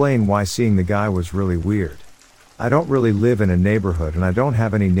 To explain why seeing the guy was really weird. I don't really live in a neighborhood and I don't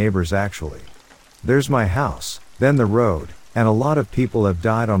have any neighbors actually. There's my house, then the road, and a lot of people have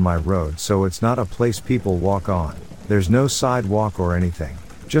died on my road, so it's not a place people walk on. There's no sidewalk or anything,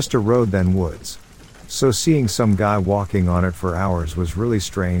 just a road then woods. So seeing some guy walking on it for hours was really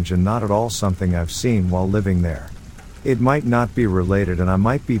strange and not at all something I've seen while living there. It might not be related and I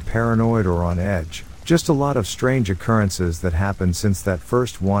might be paranoid or on edge, just a lot of strange occurrences that happened since that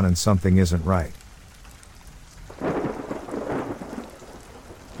first one and something isn't right.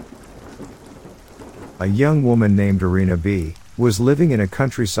 A young woman named Irina B. was living in a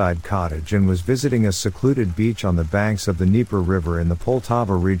countryside cottage and was visiting a secluded beach on the banks of the Dnieper River in the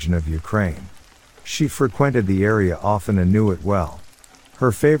Poltava region of Ukraine. She frequented the area often and knew it well.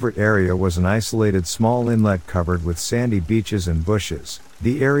 Her favorite area was an isolated small inlet covered with sandy beaches and bushes.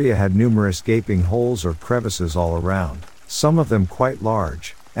 The area had numerous gaping holes or crevices all around, some of them quite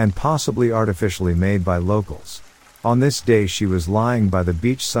large, and possibly artificially made by locals. On this day she was lying by the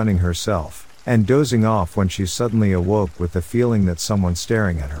beach sunning herself, and dozing off when she suddenly awoke with the feeling that someone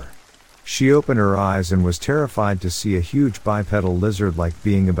staring at her. She opened her eyes and was terrified to see a huge bipedal lizard-like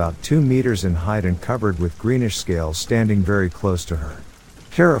being about 2 meters in height and covered with greenish scales standing very close to her.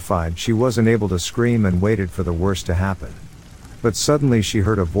 Terrified, she wasn't able to scream and waited for the worst to happen. But suddenly she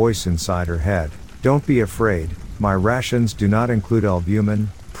heard a voice inside her head, "Don't be afraid, my rations do not include albumin,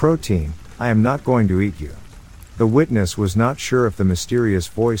 protein, I am not going to eat you." The witness was not sure if the mysterious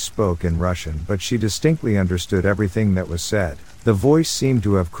voice spoke in Russian, but she distinctly understood everything that was said. The voice seemed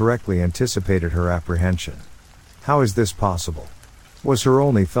to have correctly anticipated her apprehension. "How is this possible?" was her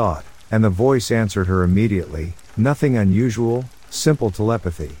only thought, and the voice answered her immediately, "Nothing unusual, simple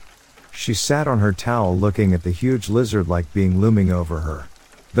telepathy." She sat on her towel looking at the huge lizard-like being looming over her.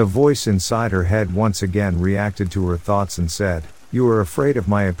 The voice inside her head once again reacted to her thoughts and said, "You are afraid of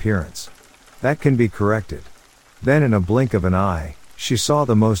my appearance. That can be corrected." Then in a blink of an eye, she saw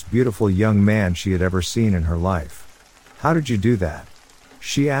the most beautiful young man she had ever seen in her life. "How did you do that?"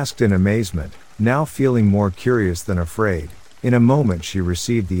 she asked in amazement, now feeling more curious than afraid. In a moment she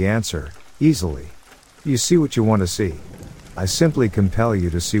received the answer, "Easily. You see what you want to see. I simply compel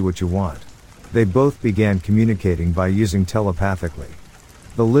you to see what you want." They both began communicating by using telepathically.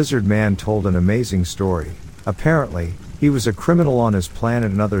 The lizard man told an amazing story. Apparently, he was a criminal on his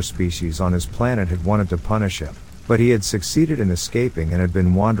planet and other species on his planet had wanted to punish him, but he had succeeded in escaping and had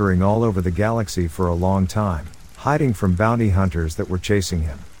been wandering all over the galaxy for a long time, hiding from bounty hunters that were chasing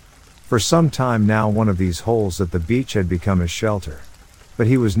him. For some time now one of these holes at the beach had become his shelter. But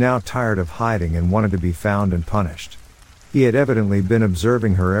he was now tired of hiding and wanted to be found and punished. He had evidently been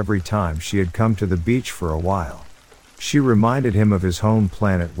observing her every time she had come to the beach for a while. She reminded him of his home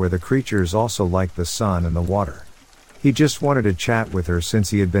planet where the creatures also liked the sun and the water. He just wanted to chat with her since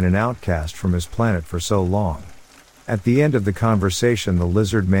he had been an outcast from his planet for so long. At the end of the conversation the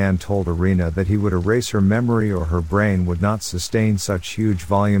lizard man told Irina that he would erase her memory or her brain would not sustain such huge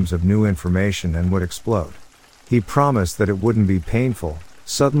volumes of new information and would explode. He promised that it wouldn't be painful.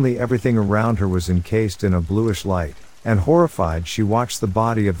 Suddenly everything around her was encased in a bluish light, and horrified she watched the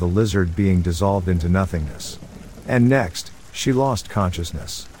body of the lizard being dissolved into nothingness. And next, she lost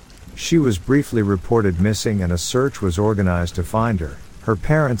consciousness. She was briefly reported missing and a search was organized to find her. Her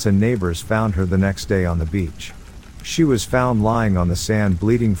parents and neighbors found her the next day on the beach. She was found lying on the sand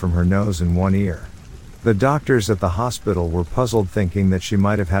bleeding from her nose and one ear. The doctors at the hospital were puzzled thinking that she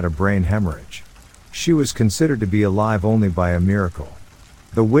might have had a brain hemorrhage. She was considered to be alive only by a miracle.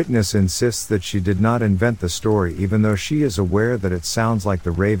 The witness insists that she did not invent the story even though she is aware that it sounds like the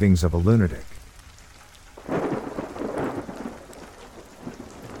ravings of a lunatic.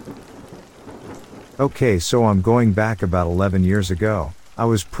 Okay, so I'm going back about 11 years ago. I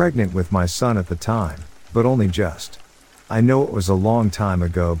was pregnant with my son at the time, but only just. I know it was a long time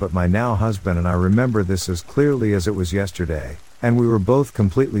ago, but my now husband and I remember this as clearly as it was yesterday, and we were both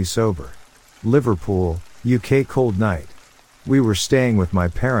completely sober. Liverpool, UK, cold night. We were staying with my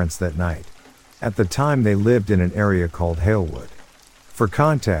parents that night. At the time they lived in an area called Halewood. For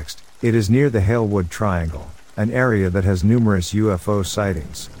context, it is near the Halewood Triangle, an area that has numerous UFO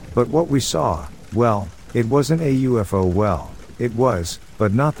sightings. But what we saw, well, it wasn't a UFO. Well, it was,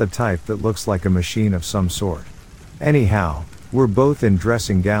 but not the type that looks like a machine of some sort. Anyhow, we're both in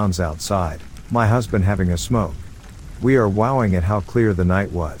dressing gowns outside, my husband having a smoke. We are wowing at how clear the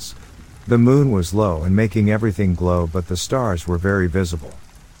night was. The moon was low and making everything glow, but the stars were very visible.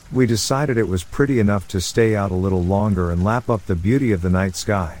 We decided it was pretty enough to stay out a little longer and lap up the beauty of the night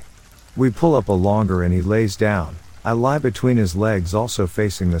sky. We pull up a longer and he lays down. I lie between his legs, also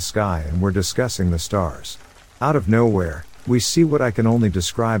facing the sky, and we're discussing the stars. Out of nowhere, we see what I can only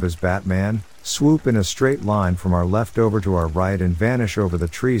describe as Batman swoop in a straight line from our left over to our right and vanish over the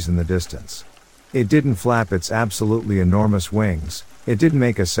trees in the distance. It didn't flap its absolutely enormous wings, it didn't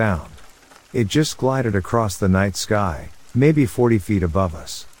make a sound. It just glided across the night sky, maybe 40 feet above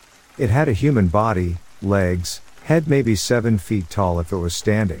us. It had a human body, legs, head maybe 7 feet tall if it was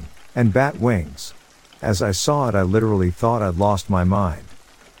standing, and bat wings. As I saw it, I literally thought I'd lost my mind.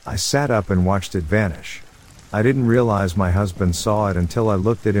 I sat up and watched it vanish. I didn't realize my husband saw it until I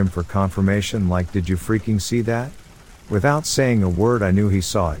looked at him for confirmation, like, "Did you freaking see that?" Without saying a word, I knew he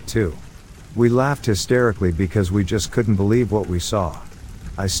saw it too. We laughed hysterically because we just couldn't believe what we saw.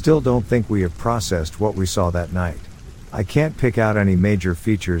 I still don't think we have processed what we saw that night. I can't pick out any major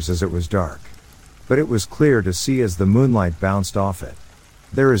features as it was dark. But it was clear to see as the moonlight bounced off it.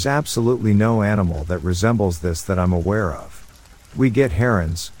 There is absolutely no animal that resembles this that I'm aware of. We get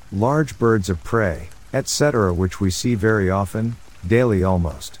herons, large birds of prey, etc., which we see very often, daily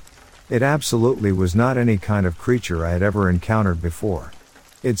almost. It absolutely was not any kind of creature I had ever encountered before.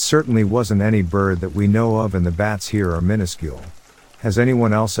 It certainly wasn't any bird that we know of, and the bats here are minuscule. Has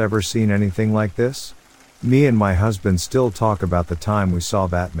anyone else ever seen anything like this? Me and my husband still talk about the time we saw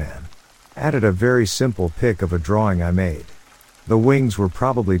Batman. Added a very simple pic of a drawing I made. The wings were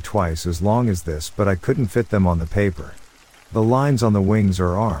probably twice as long as this, but I couldn't fit them on the paper. The lines on the wings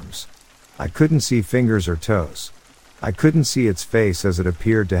are arms. I couldn't see fingers or toes. I couldn't see its face as it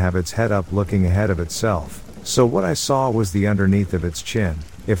appeared to have its head up looking ahead of itself, so what I saw was the underneath of its chin,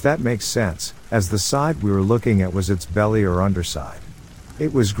 if that makes sense, as the side we were looking at was its belly or underside.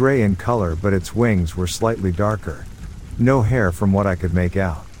 It was gray in color, but its wings were slightly darker. No hair from what I could make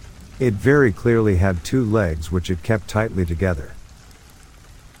out. It very clearly had 2 legs which it kept tightly together.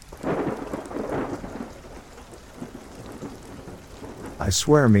 I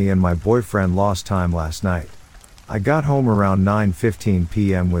swear me and my boyfriend lost time last night. I got home around 9:15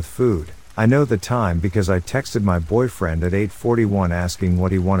 p.m. with food. I know the time because I texted my boyfriend at 8:41 asking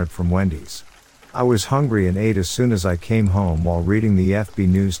what he wanted from Wendy's. I was hungry and ate as soon as I came home while reading the FB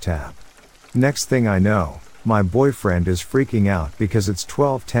News tab. Next thing I know, my boyfriend is freaking out because it's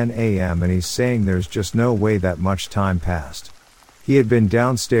 12:10 a.m. and he's saying there's just no way that much time passed. He had been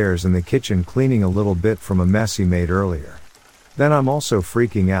downstairs in the kitchen cleaning a little bit from a mess he made earlier. Then I'm also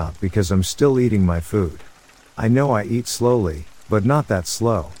freaking out because I'm still eating my food. I know I eat slowly, but not that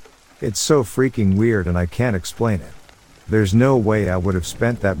slow. It's so freaking weird and I can't explain it. There's no way I would have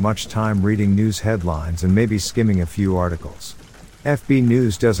spent that much time reading news headlines and maybe skimming a few articles. FB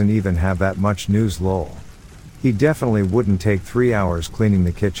News doesn't even have that much news, lol. He definitely wouldn't take 3 hours cleaning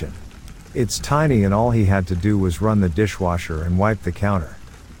the kitchen. It's tiny and all he had to do was run the dishwasher and wipe the counter.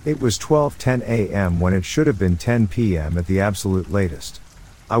 It was 12:10 a.m. when it should have been 10 p.m. at the absolute latest.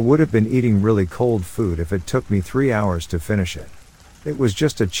 I would have been eating really cold food if it took me 3 hours to finish it. It was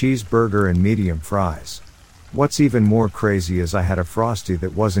just a cheeseburger and medium fries. What's even more crazy is I had a Frosty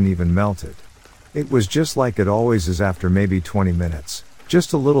that wasn't even melted. It was just like it always is after maybe 20 minutes,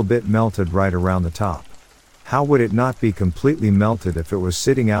 just a little bit melted right around the top. How would it not be completely melted if it was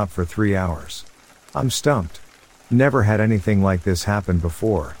sitting out for 3 hours? I'm stumped. Never had anything like this happen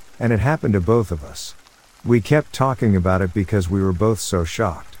before, and it happened to both of us. We kept talking about it because we were both so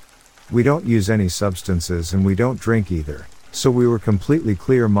shocked. We don't use any substances and we don't drink either, so we were completely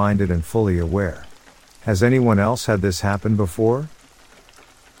clear-minded and fully aware. Has anyone else had this happen before?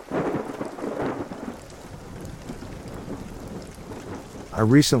 I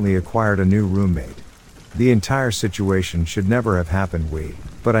recently acquired a new roommate. The entire situation should never have happened,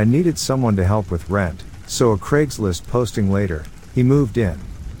 but I needed someone to help with rent, so a Craigslist posting later, he moved in.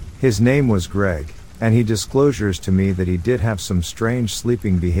 His name was Greg, and he disclosures to me that he did have some strange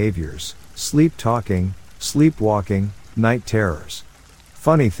sleeping behaviors, sleep talking, sleepwalking, night terrors.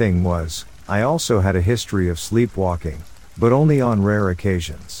 Funny thing was, I also had a history of sleepwalking, but only on rare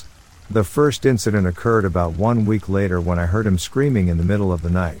occasions. The first incident occurred about 1 week later when I heard him screaming in the middle of the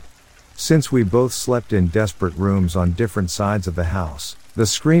night. Since we both slept in desperate rooms on different sides of the house, the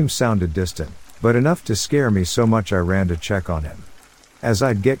scream sounded distant, but enough to scare me so much I ran to check on him. As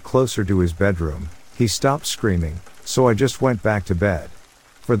I'd get closer to his bedroom, he stopped screaming, so I just went back to bed.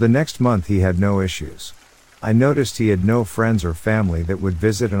 For the next month he had no issues. I noticed he had no friends or family that would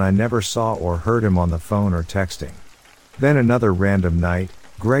visit, and I never saw or heard him on the phone or texting. Then another random night,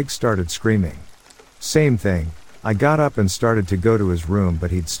 Greg started screaming. Same thing, I got up and started to go to his room, but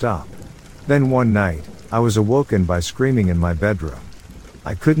he'd stop. Then one night, I was awoken by screaming in my bedroom.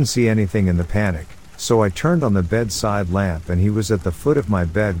 I couldn't see anything in the panic, so I turned on the bedside lamp and he was at the foot of my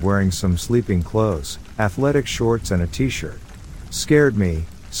bed wearing some sleeping clothes, athletic shorts and a t-shirt. Scared me,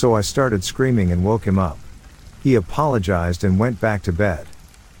 so I started screaming and woke him up. He apologized and went back to bed.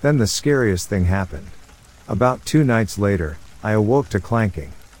 Then the scariest thing happened. About 2 nights later, I awoke to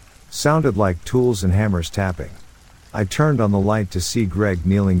clanking. Sounded like tools and hammers tapping. I turned on the light to see Greg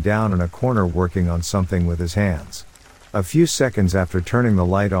kneeling down in a corner working on something with his hands. A few seconds after turning the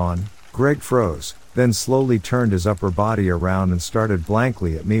light on, Greg froze, then slowly turned his upper body around and started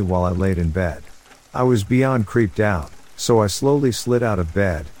blankly at me while I laid in bed. I was beyond creeped out, so I slowly slid out of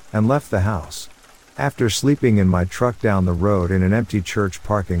bed and left the house. After sleeping in my truck down the road in an empty church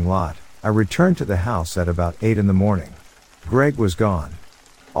parking lot, I returned to the house at about 8 in the morning. Greg was gone.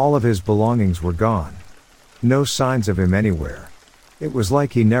 All of his belongings were gone. No signs of him anywhere. It was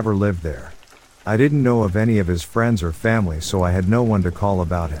like he never lived there. I didn't know of any of his friends or family, so I had no one to call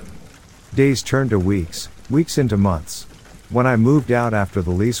about him. Days turned to weeks, weeks into months. When I moved out after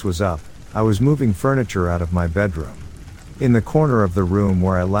the lease was up, I was moving furniture out of my bedroom. In the corner of the room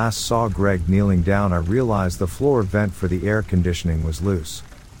where I last saw Greg kneeling down, I realized the floor vent for the air conditioning was loose.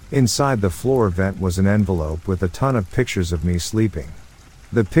 Inside the floor vent was an envelope with a ton of pictures of me sleeping.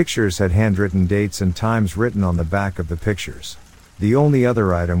 The pictures had handwritten dates and times written on the back of the pictures. The only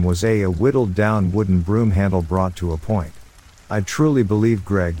other item was a whittled down wooden broom handle brought to a point. I truly believe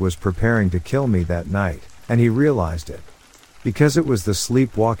Greg was preparing to kill me that night, and he realized it. Because it was the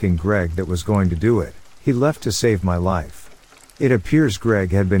sleepwalking Greg that was going to do it, he left to save my life. It appears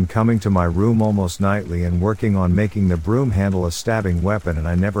Greg had been coming to my room almost nightly and working on making the broom handle a stabbing weapon, and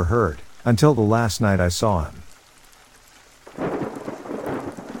I never heard, until the last night I saw him.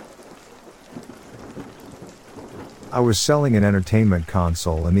 I was selling an entertainment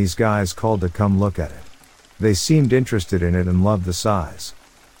console and these guys called to come look at it. They seemed interested in it and loved the size.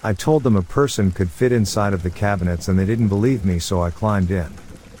 I told them a person could fit inside of the cabinets and they didn't believe me, so I climbed in.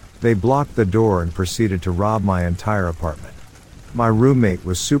 They blocked the door and proceeded to rob my entire apartment. My roommate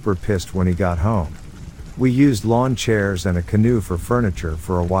was super pissed when he got home. We used lawn chairs and a canoe for furniture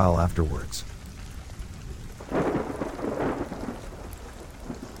for a while afterwards.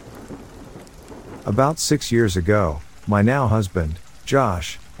 About 6 years ago, my now husband,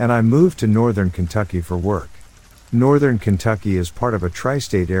 Josh, and I moved to Northern Kentucky for work. Northern Kentucky is part of a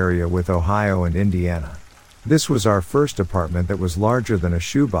tri-state area with Ohio and Indiana. This was our first apartment that was larger than a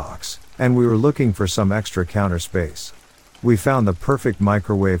shoebox, and we were looking for some extra counter space. We found the perfect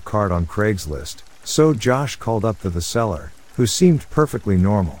microwave cart on Craigslist, so Josh called up to the seller, who seemed perfectly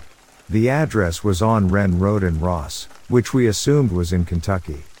normal. The address was on Wren Road in Ross, which we assumed was in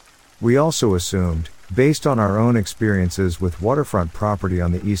Kentucky. We also assumed, based on our own experiences with waterfront property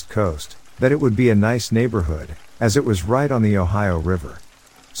on the East Coast, that it would be a nice neighborhood, as it was right on the Ohio River.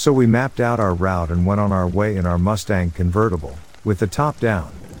 So we mapped out our route and went on our way in our Mustang convertible, with the top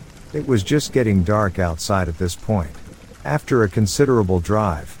down. It was just getting dark outside at this point. After a considerable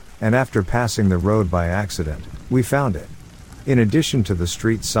drive, and after passing the road by accident, we found it. In addition to the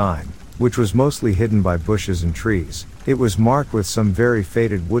street sign, which was mostly hidden by bushes and trees, it was marked with some very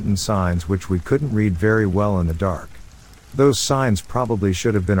faded wooden signs which we couldn't read very well in the dark. Those signs probably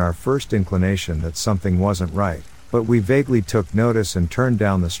should have been our first inclination that something wasn't right, but we vaguely took notice and turned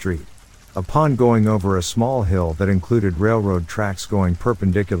down the street. Upon going over a small hill that included railroad tracks going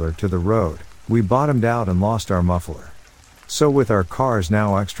perpendicular to the road, we bottomed out and lost our muffler. So with our car's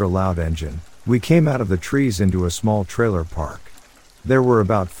now extra loud engine, we came out of the trees into a small trailer park. There were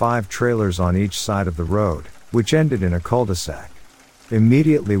about 5 trailers on each side of the road, which ended in a cul-de-sac.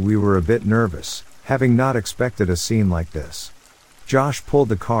 Immediately we were a bit nervous, having not expected a scene like this. Josh pulled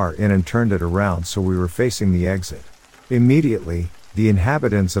the car in and turned it around so we were facing the exit. Immediately, the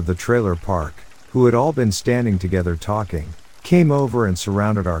inhabitants of the trailer park, who had all been standing together talking, came over and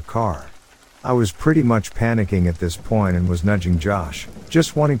surrounded our car. I was pretty much panicking at this point and was nudging Josh,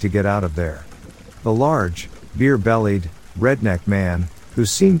 just wanting to get out of there. The large, beer-bellied, redneck man, who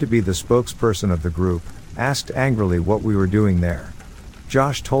seemed to be the spokesperson of the group, asked angrily what we were doing there.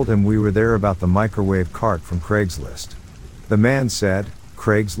 Josh told him we were there about the microwave cart from Craigslist. The man said,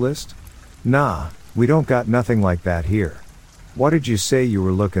 "Craigslist? Nah, we don't got nothing like that here. What did you say you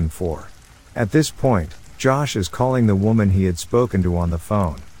were looking for?" At this point, Josh is calling the woman he had spoken to on the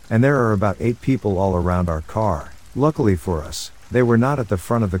phone, and there are about 8 people all around our car. Luckily for us, they were not at the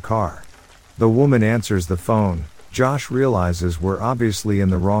front of the car. The woman answers the phone. Josh realizes we're obviously in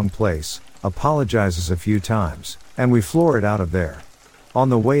the wrong place, apologizes a few times, and we floor it out of there. On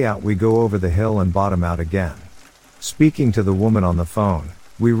the way out we go over the hill and bottom out again. Speaking to the woman on the phone,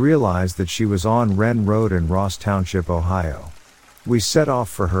 we realized that she was on Wren Road in Ross Township, Ohio. We set off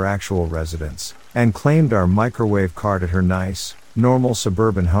for her actual residence, and claimed our microwave cart at her nice, normal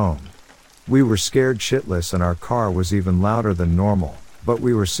suburban home. We were scared shitless and our car was even louder than normal, but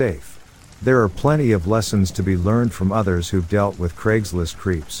we were safe. There are plenty of lessons to be learned from others who've dealt with Craigslist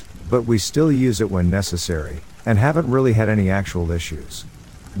creeps, but we still use it when necessary, and haven't really had any actual issues.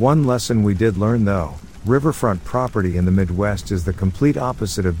 One lesson we did learn though: riverfront property in the Midwest is the complete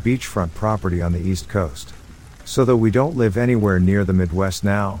opposite of beachfront property on the East Coast. So though we don't live anywhere near the Midwest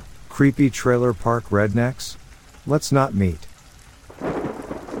now, creepy trailer park rednecks, let's not meet.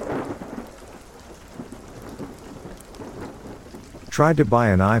 Tried to buy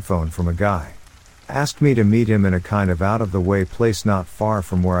an iPhone from a guy. Asked me to meet him in a kind of out-of-the-way place not far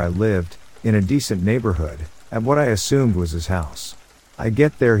from where I lived, in a decent neighborhood, at what I assumed was his house. I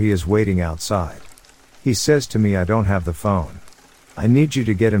get there, he is waiting outside. He says to me, "I don't have the phone. I need you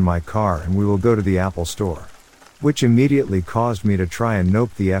to get in my car and we will go to the Apple store." Which immediately caused me to try and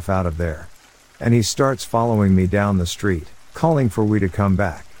nope the F out of there. And he starts following me down the street, calling for we to come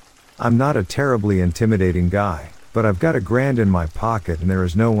back. I'm not a terribly intimidating guy, but I've got $1,000 in my pocket and there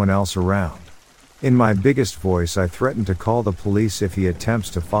is no one else around. In my biggest voice I threaten to call the police if he attempts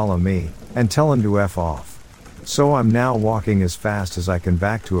to follow me, and tell him to F off. So I'm now walking as fast as I can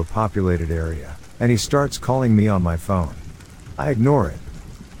back to a populated area, and he starts calling me on my phone. I ignore it.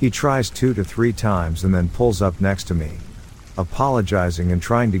 He tries 2 to 3 times and then pulls up next to me, apologizing and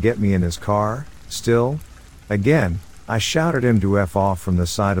trying to get me in his car, still. Again, I shout at him to F off from the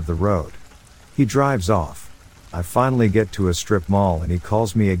side of the road. He drives off. I finally get to a strip mall and he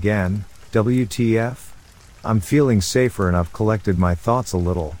calls me again. WTF? I'm feeling safer and I've collected my thoughts a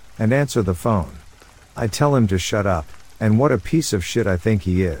little, and answer the phone. I tell him to shut up, and what a piece of shit I think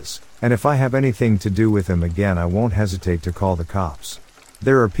he is, and if I have anything to do with him again I won't hesitate to call the cops.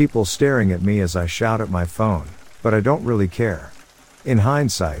 There are people staring at me as I shout at my phone, but I don't really care. In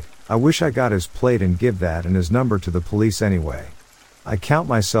hindsight, I wish I got his plate and give that and his number to the police anyway. I count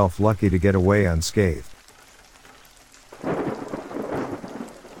myself lucky to get away unscathed.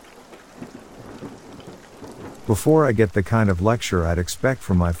 Before I get the kind of lecture I'd expect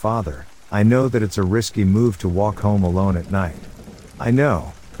from my father, I know that it's a risky move to walk home alone at night. I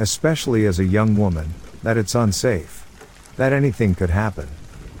know, especially as a young woman, that it's unsafe. That anything could happen.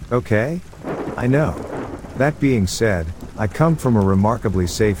 Okay? I know. That being said, I come from a remarkably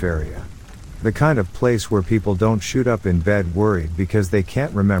safe area. The kind of place where people don't shoot up in bed worried because they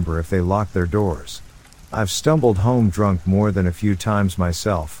can't remember if they locked their doors. I've stumbled home drunk more than a few times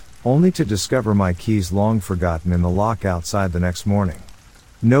myself, only to discover my keys long forgotten in the lock outside the next morning.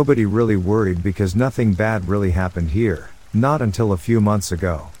 Nobody really worried because nothing bad really happened here, not until a few months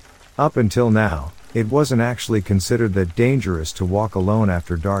ago. Up until now, it wasn't actually considered that dangerous to walk alone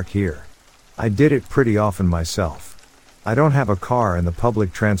after dark here. I did it pretty often myself. I don't have a car and the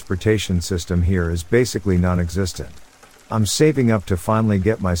public transportation system here is basically non-existent. I'm saving up to finally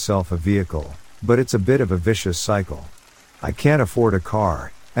get myself a vehicle, but it's a bit of a vicious cycle. I can't afford a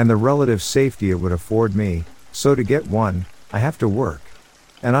car, and the relative safety it would afford me, so to get one, I have to work.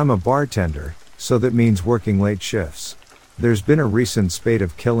 And I'm a bartender, so that means working late shifts. There's been a recent spate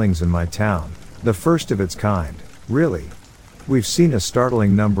of killings in my town, the first of its kind, really. We've seen a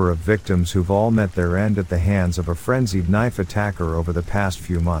startling number of victims who've all met their end at the hands of a frenzied knife attacker over the past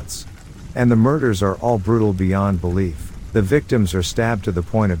few months. And the murders are all brutal beyond belief. The victims are stabbed to the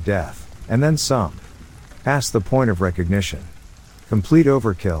point of death, and then some. Past the point of recognition. Complete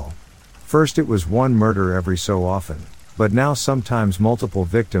overkill. First it was one murder every so often, but now sometimes multiple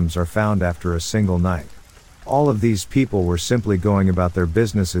victims are found after a single night. All of these people were simply going about their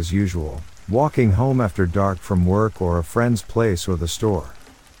business as usual, walking home after dark from work or a friend's place or the store.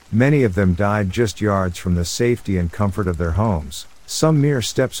 Many of them died just yards from the safety and comfort of their homes, some mere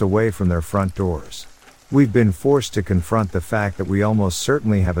steps away from their front doors. We've been forced to confront the fact that we almost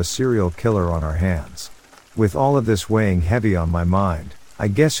certainly have a serial killer on our hands. With all of this weighing heavy on my mind, I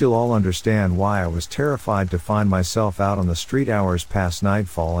guess you'll all understand why I was terrified to find myself out on the street hours past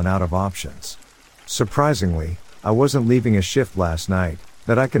nightfall and out of options. Surprisingly, I wasn't leaving a shift last night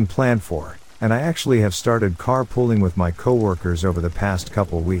that I can plan for, and I actually have started carpooling with my coworkers over the past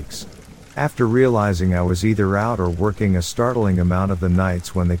couple weeks. After realizing I was either out or working a startling amount of the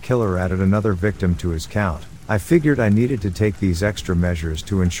nights when the killer added another victim to his count, I figured I needed to take these extra measures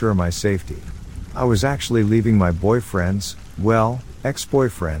to ensure my safety. I was actually leaving my boyfriend's, well,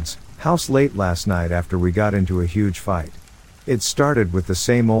 ex-boyfriend's, house late last night after we got into a huge fight. It started with the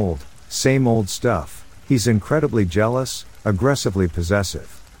same old stuff. He's incredibly jealous, aggressively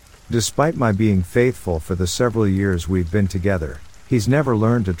possessive. Despite my being faithful for the several years we've been together, he's never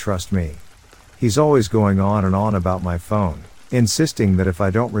learned to trust me. He's always going on and on about my phone, insisting that if I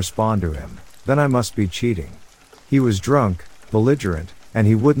don't respond to him, Then I must be cheating. He was drunk, belligerent, and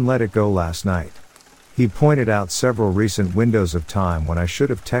he wouldn't let it go last night. He pointed out several recent windows of time when I should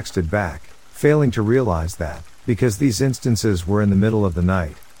have texted back, failing to realize that, because these instances were in the middle of the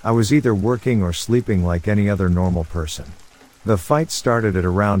night, I was either working or sleeping like any other normal person. The fight started at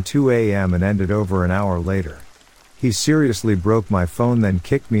around 2 a.m. and ended over an hour later. He seriously broke my phone, then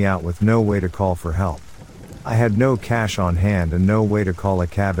kicked me out with no way to call for help. I had no cash on hand and no way to call a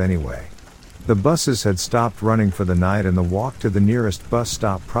cab anyway. The buses had stopped running for the night, and the walk to the nearest bus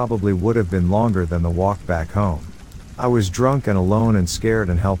stop probably would have been longer than the walk back home. I was drunk and alone and scared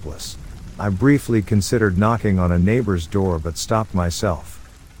and helpless. I briefly considered knocking on a neighbor's door but stopped myself.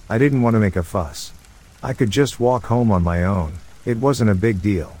 I didn't want to make a fuss. I could just walk home on my own. It wasn't a big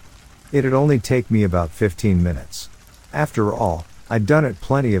deal. It'd only take me about 15 minutes. After all, I'd done it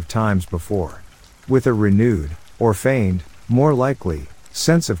plenty of times before. With a renewed, or feigned, more likely,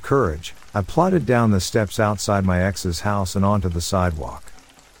 sense of courage, I plodded down the steps outside my ex's house and onto the sidewalk.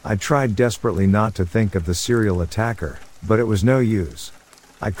 I tried desperately not to think of the serial attacker, but it was no use.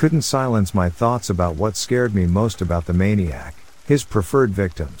 I couldn't silence my thoughts about what scared me most about the maniac, his preferred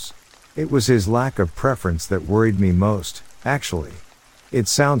victims. It was his lack of preference that worried me most, actually. It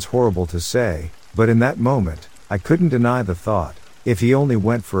sounds horrible to say, but in that moment, I couldn't deny the thought, if he only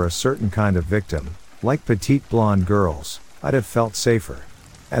went for a certain kind of victim, like petite blonde girls, I'd have felt safer.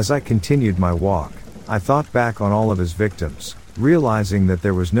 As I continued my walk, I thought back on all of his victims, realizing that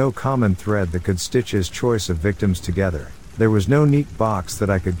there was no common thread that could stitch his choice of victims together. There was no neat box that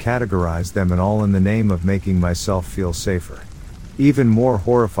I could categorize them in, all in the name of making myself feel safer. Even more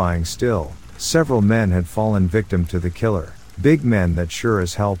horrifying still, several men had fallen victim to the killer, big men that sure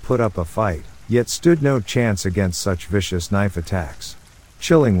as hell put up a fight, yet stood no chance against such vicious knife attacks.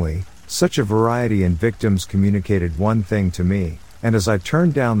 Chillingly, such a variety in victims communicated one thing to me, and as I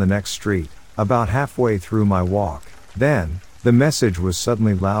turned down the next street, about halfway through my walk, then, the message was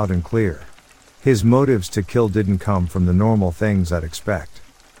suddenly loud and clear. His motives to kill didn't come from the normal things I'd expect.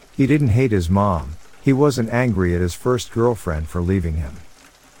 He didn't hate his mom. He wasn't angry at his first girlfriend for leaving him.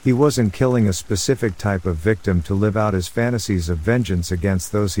 He wasn't killing a specific type of victim to live out his fantasies of vengeance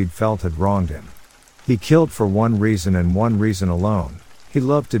against those he'd felt had wronged him. He killed for one reason and one reason alone. He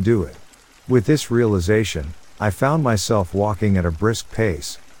loved to do it. With this realization, I found myself walking at a brisk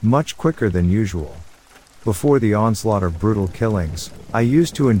pace, much quicker than usual. Before the onslaught of brutal killings, I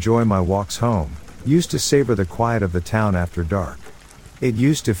used to enjoy my walks home, used to savor the quiet of the town after dark. It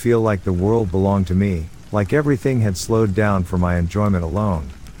used to feel like the world belonged to me, like everything had slowed down for my enjoyment alone,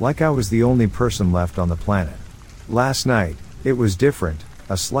 like I was the only person left on the planet. Last night, it was different,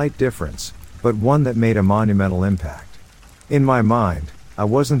 a slight difference, but one that made a monumental impact. In my mind, I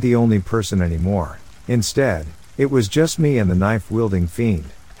wasn't the only person anymore. Instead, it was just me and the knife-wielding fiend,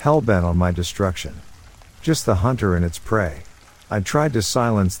 hell-bent on my destruction. Just the hunter and its prey. I tried to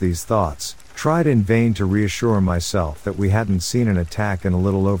silence these thoughts, tried in vain to reassure myself that we hadn't seen an attack in a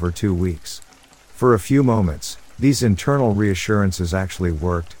little over 2 weeks. For a few moments, these internal reassurances actually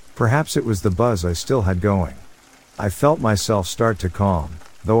worked. Perhaps it was the buzz I still had going. I felt myself start to calm.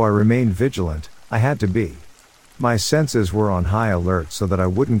 Though I remained vigilant, I had to be. My senses were on high alert so that I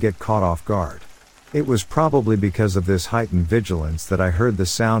wouldn't get caught off guard. It was probably because of this heightened vigilance that I heard the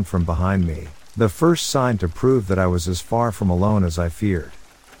sound from behind me, the first sign to prove that I was as far from alone as I feared.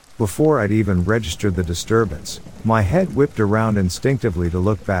 Before I'd even registered the disturbance, my head whipped around instinctively to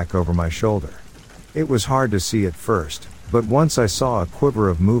look back over my shoulder. It was hard to see at first, but once I saw a quiver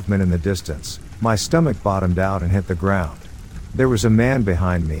of movement in the distance, my stomach bottomed out and hit the ground. There was a man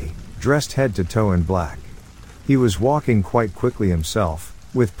behind me, dressed head to toe in black. He was walking quite quickly himself,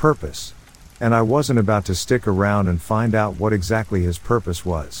 with purpose. And I wasn't about to stick around and find out what exactly his purpose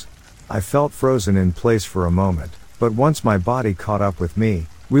was. I felt frozen in place for a moment, but once my body caught up with me,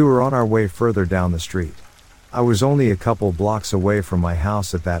 we were on our way further down the street. I was only a couple blocks away from my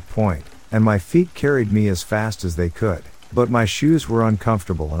house at that point, and my feet carried me as fast as they could, but my shoes were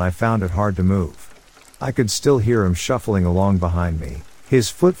uncomfortable and I found it hard to move. I could still hear him shuffling along behind me, his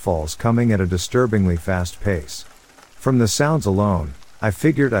footfalls coming at a disturbingly fast pace. From the sounds alone, I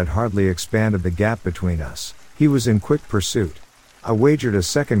figured I'd hardly expanded the gap between us. He was in quick pursuit. I wagered a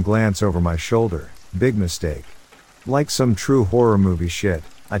second glance over my shoulder. Big mistake. Like some true horror movie shit,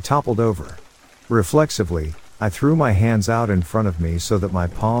 I toppled over. Reflexively, I threw my hands out in front of me so that my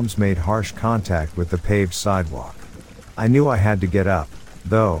palms made harsh contact with the paved sidewalk. I knew I had to get up,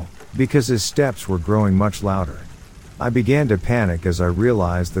 though, because his steps were growing much louder. I began to panic as I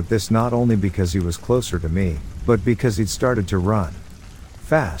realized that this not only because he was closer to me, but because he'd started to run.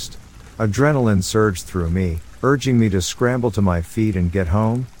 Fast. Adrenaline surged through me, urging me to scramble to my feet and get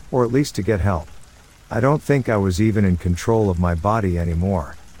home, or at least to get help. I don't think I was even in control of my body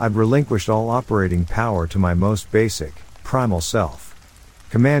anymore. I'd relinquished all operating power to my most basic, primal self,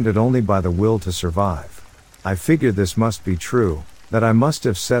 commanded only by the will to survive. I figured this must be true, that I must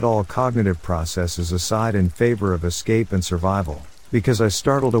have set all cognitive processes aside in favor of escape and survival, because I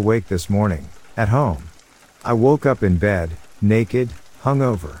startled awake this morning, at home. I woke up in bed, naked,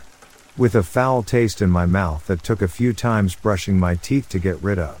 hungover, with a foul taste in my mouth that took a few times brushing my teeth to get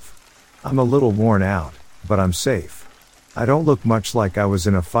rid of. I'm a little worn out, but I'm safe. I don't look much like I was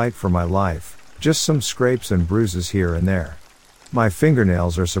in a fight for my life, just some scrapes and bruises here and there. My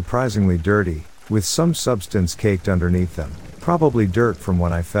fingernails are surprisingly dirty, with some substance caked underneath them, probably dirt from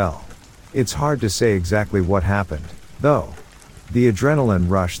when I fell. It's hard to say exactly what happened, though. The adrenaline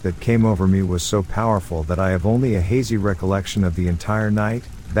rush that came over me was so powerful that I have only a hazy recollection of the entire night,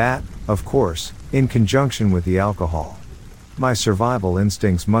 that, of course, in conjunction with the alcohol. My survival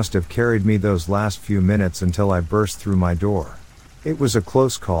instincts must have carried me those last few minutes until I burst through my door. It was a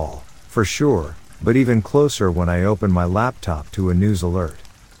close call, for sure, but even closer when I opened my laptop to a news alert.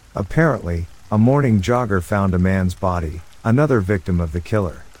 Apparently, a morning jogger found a man's body, another victim of the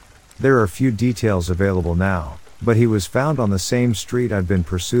killer. There are few details available now, but he was found on the same street I'd been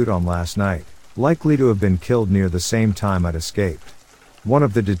pursued on last night, likely to have been killed near the same time I'd escaped. One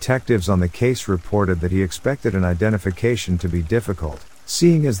of the detectives on the case reported that he expected an identification to be difficult,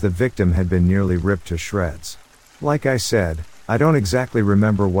 seeing as the victim had been nearly ripped to shreds. Like I said, I don't exactly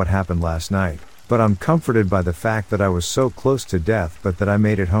remember what happened last night, but I'm comforted by the fact that I was so close to death but that I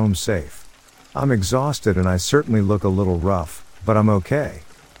made it home safe. I'm exhausted and I certainly look a little rough, but I'm okay.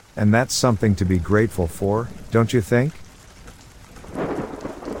 And that's something to be grateful for, don't you think?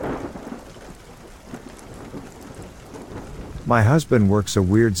 My husband works a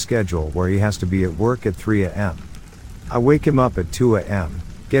weird schedule where he has to be at work at 3 a.m. I wake him up at 2 a.m.,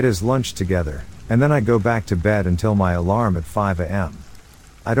 get his lunch together, and then I go back to bed until my alarm at 5 a.m.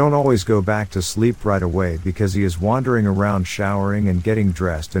 I don't always go back to sleep right away because he is wandering around showering and getting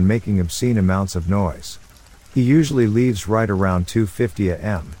dressed and making obscene amounts of noise. He usually leaves right around 2:50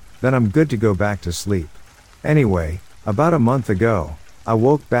 a.m., then I'm good to go back to sleep. Anyway, about a month ago, I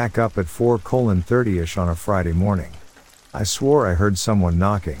woke back up at 4:30ish on a Friday morning. I swore I heard someone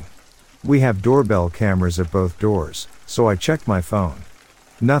knocking. We have doorbell cameras at both doors, so I checked my phone.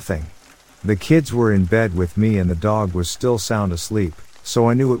 Nothing. The kids were in bed with me and the dog was still sound asleep, so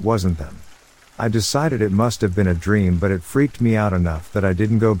I knew it wasn't them. I decided it must have been a dream, but it freaked me out enough that I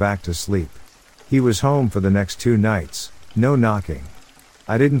didn't go back to sleep. He was home for the next 2 nights, no knocking.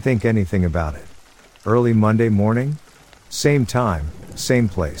 I didn't think anything about it. Early Monday morning? Same time, same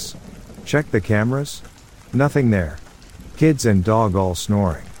place. Check the cameras? Nothing there. Kids and dog all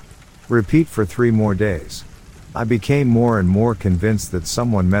snoring. Repeat for 3 more days. I became more and more convinced that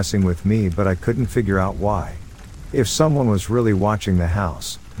someone messing with me, but I couldn't figure out why. If someone was really watching the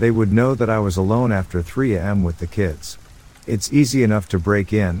house, they would know that I was alone after 3 a.m. with the kids. It's easy enough to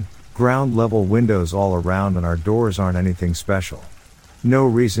break in, ground level windows all around and our doors aren't anything special. No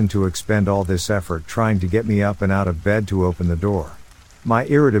reason to expend all this effort trying to get me up and out of bed to open the door. My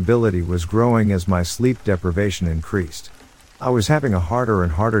irritability was growing as my sleep deprivation increased. I was having a harder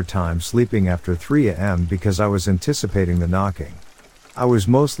and harder time sleeping after 3 a.m. because I was anticipating the knocking. I was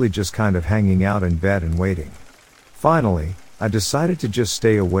mostly just kind of hanging out in bed and waiting. Finally, I decided to just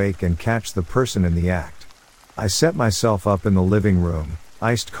stay awake and catch the person in the act. I set myself up in the living room,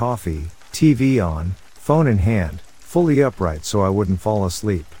 iced coffee, TV on, phone in hand, fully upright so I wouldn't fall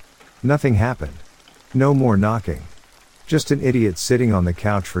asleep. Nothing happened. No more knocking. Just an idiot sitting on the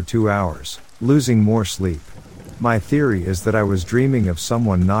couch for 2 hours, losing more sleep. My theory is that I was dreaming of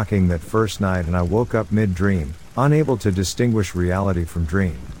someone knocking that first night and I woke up mid-dream, unable to distinguish reality from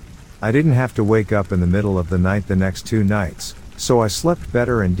dream. I didn't have to wake up in the middle of the night the next 2 nights, so I slept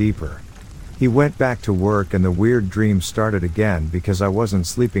better and deeper. He went back to work and the weird dream started again because I wasn't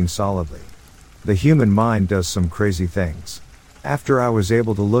sleeping solidly. The human mind does some crazy things. After I was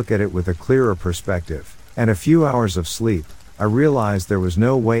able to look at it with a clearer perspective, and a few hours of sleep, I realized there was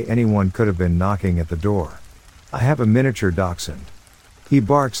no way anyone could have been knocking at the door. I have a miniature dachshund. He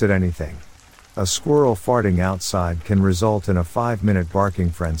barks at anything. A squirrel farting outside can result in a 5-minute barking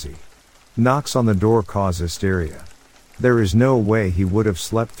frenzy. Knocks on the door cause hysteria. There is no way he would have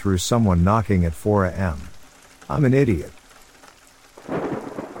slept through someone knocking at 4 a.m. I'm an idiot.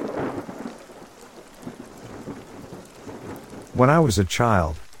 When I was a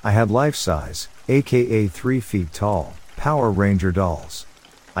child, I had life-size, aka 3 feet tall, Power Ranger dolls.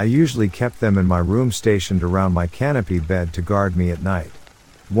 I usually kept them in my room stationed around my canopy bed to guard me at night.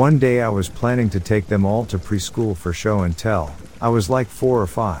 One day I was planning to take them all to preschool for show and tell, I was like 4 or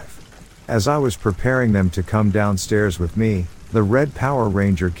 5. As I was preparing them to come downstairs with me, the red Power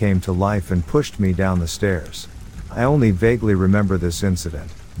Ranger came to life and pushed me down the stairs. I only vaguely remember this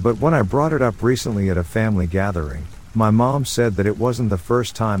incident, but when I brought it up recently at a family gathering, my mom said that it wasn't the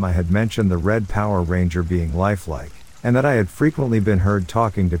first time I had mentioned the red Power Ranger being lifelike, and that I had frequently been heard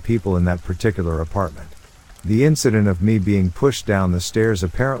talking to people in that particular apartment. The incident of me being pushed down the stairs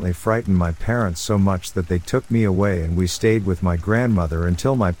apparently frightened my parents so much that they took me away and we stayed with my grandmother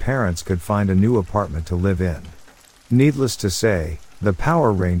until my parents could find a new apartment to live in. Needless to say, the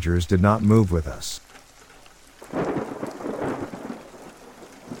Power Rangers did not move with us.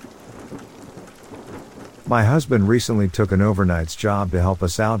 My husband recently took an overnights job to help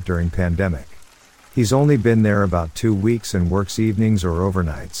us out during pandemic. He's only been there about 2 weeks and works evenings or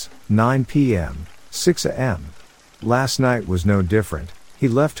overnights, 9 p.m., 6 a.m. Last night was no different. He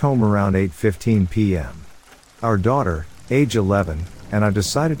left home around 8:15 p.m. Our daughter, age 11, and I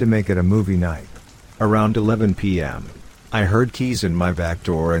decided to make it a movie night. Around 11 p.m., I heard keys in my back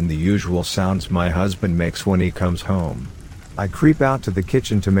door and the usual sounds my husband makes when he comes home. I creep out to the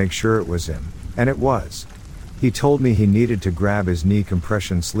kitchen to make sure it was him, and it was. He told me he needed to grab his knee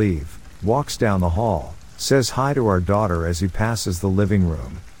compression sleeve, walks down the hall, says hi to our daughter as he passes the living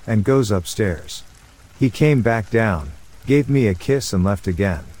room, and goes upstairs. He came back down, gave me a kiss and left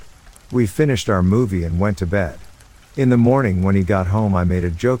again. We finished our movie and went to bed. In the morning when he got home I made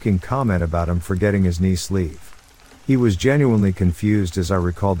a joking comment about him forgetting his knee sleeve. He was genuinely confused as I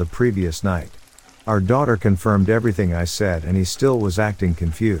recalled the previous night. Our daughter confirmed everything I said and he still was acting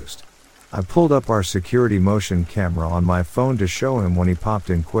confused. I pulled up our security motion camera on my phone to show him when he popped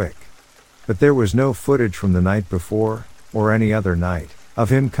in quick. But there was no footage from the night before, or any other night, of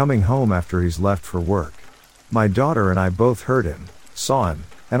him coming home after he's left for work. My daughter and I both heard him, saw him,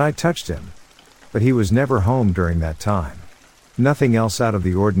 and I touched him. But he was never home during that time. Nothing else out of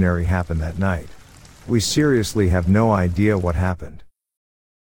the ordinary happened that night. We seriously have no idea what happened.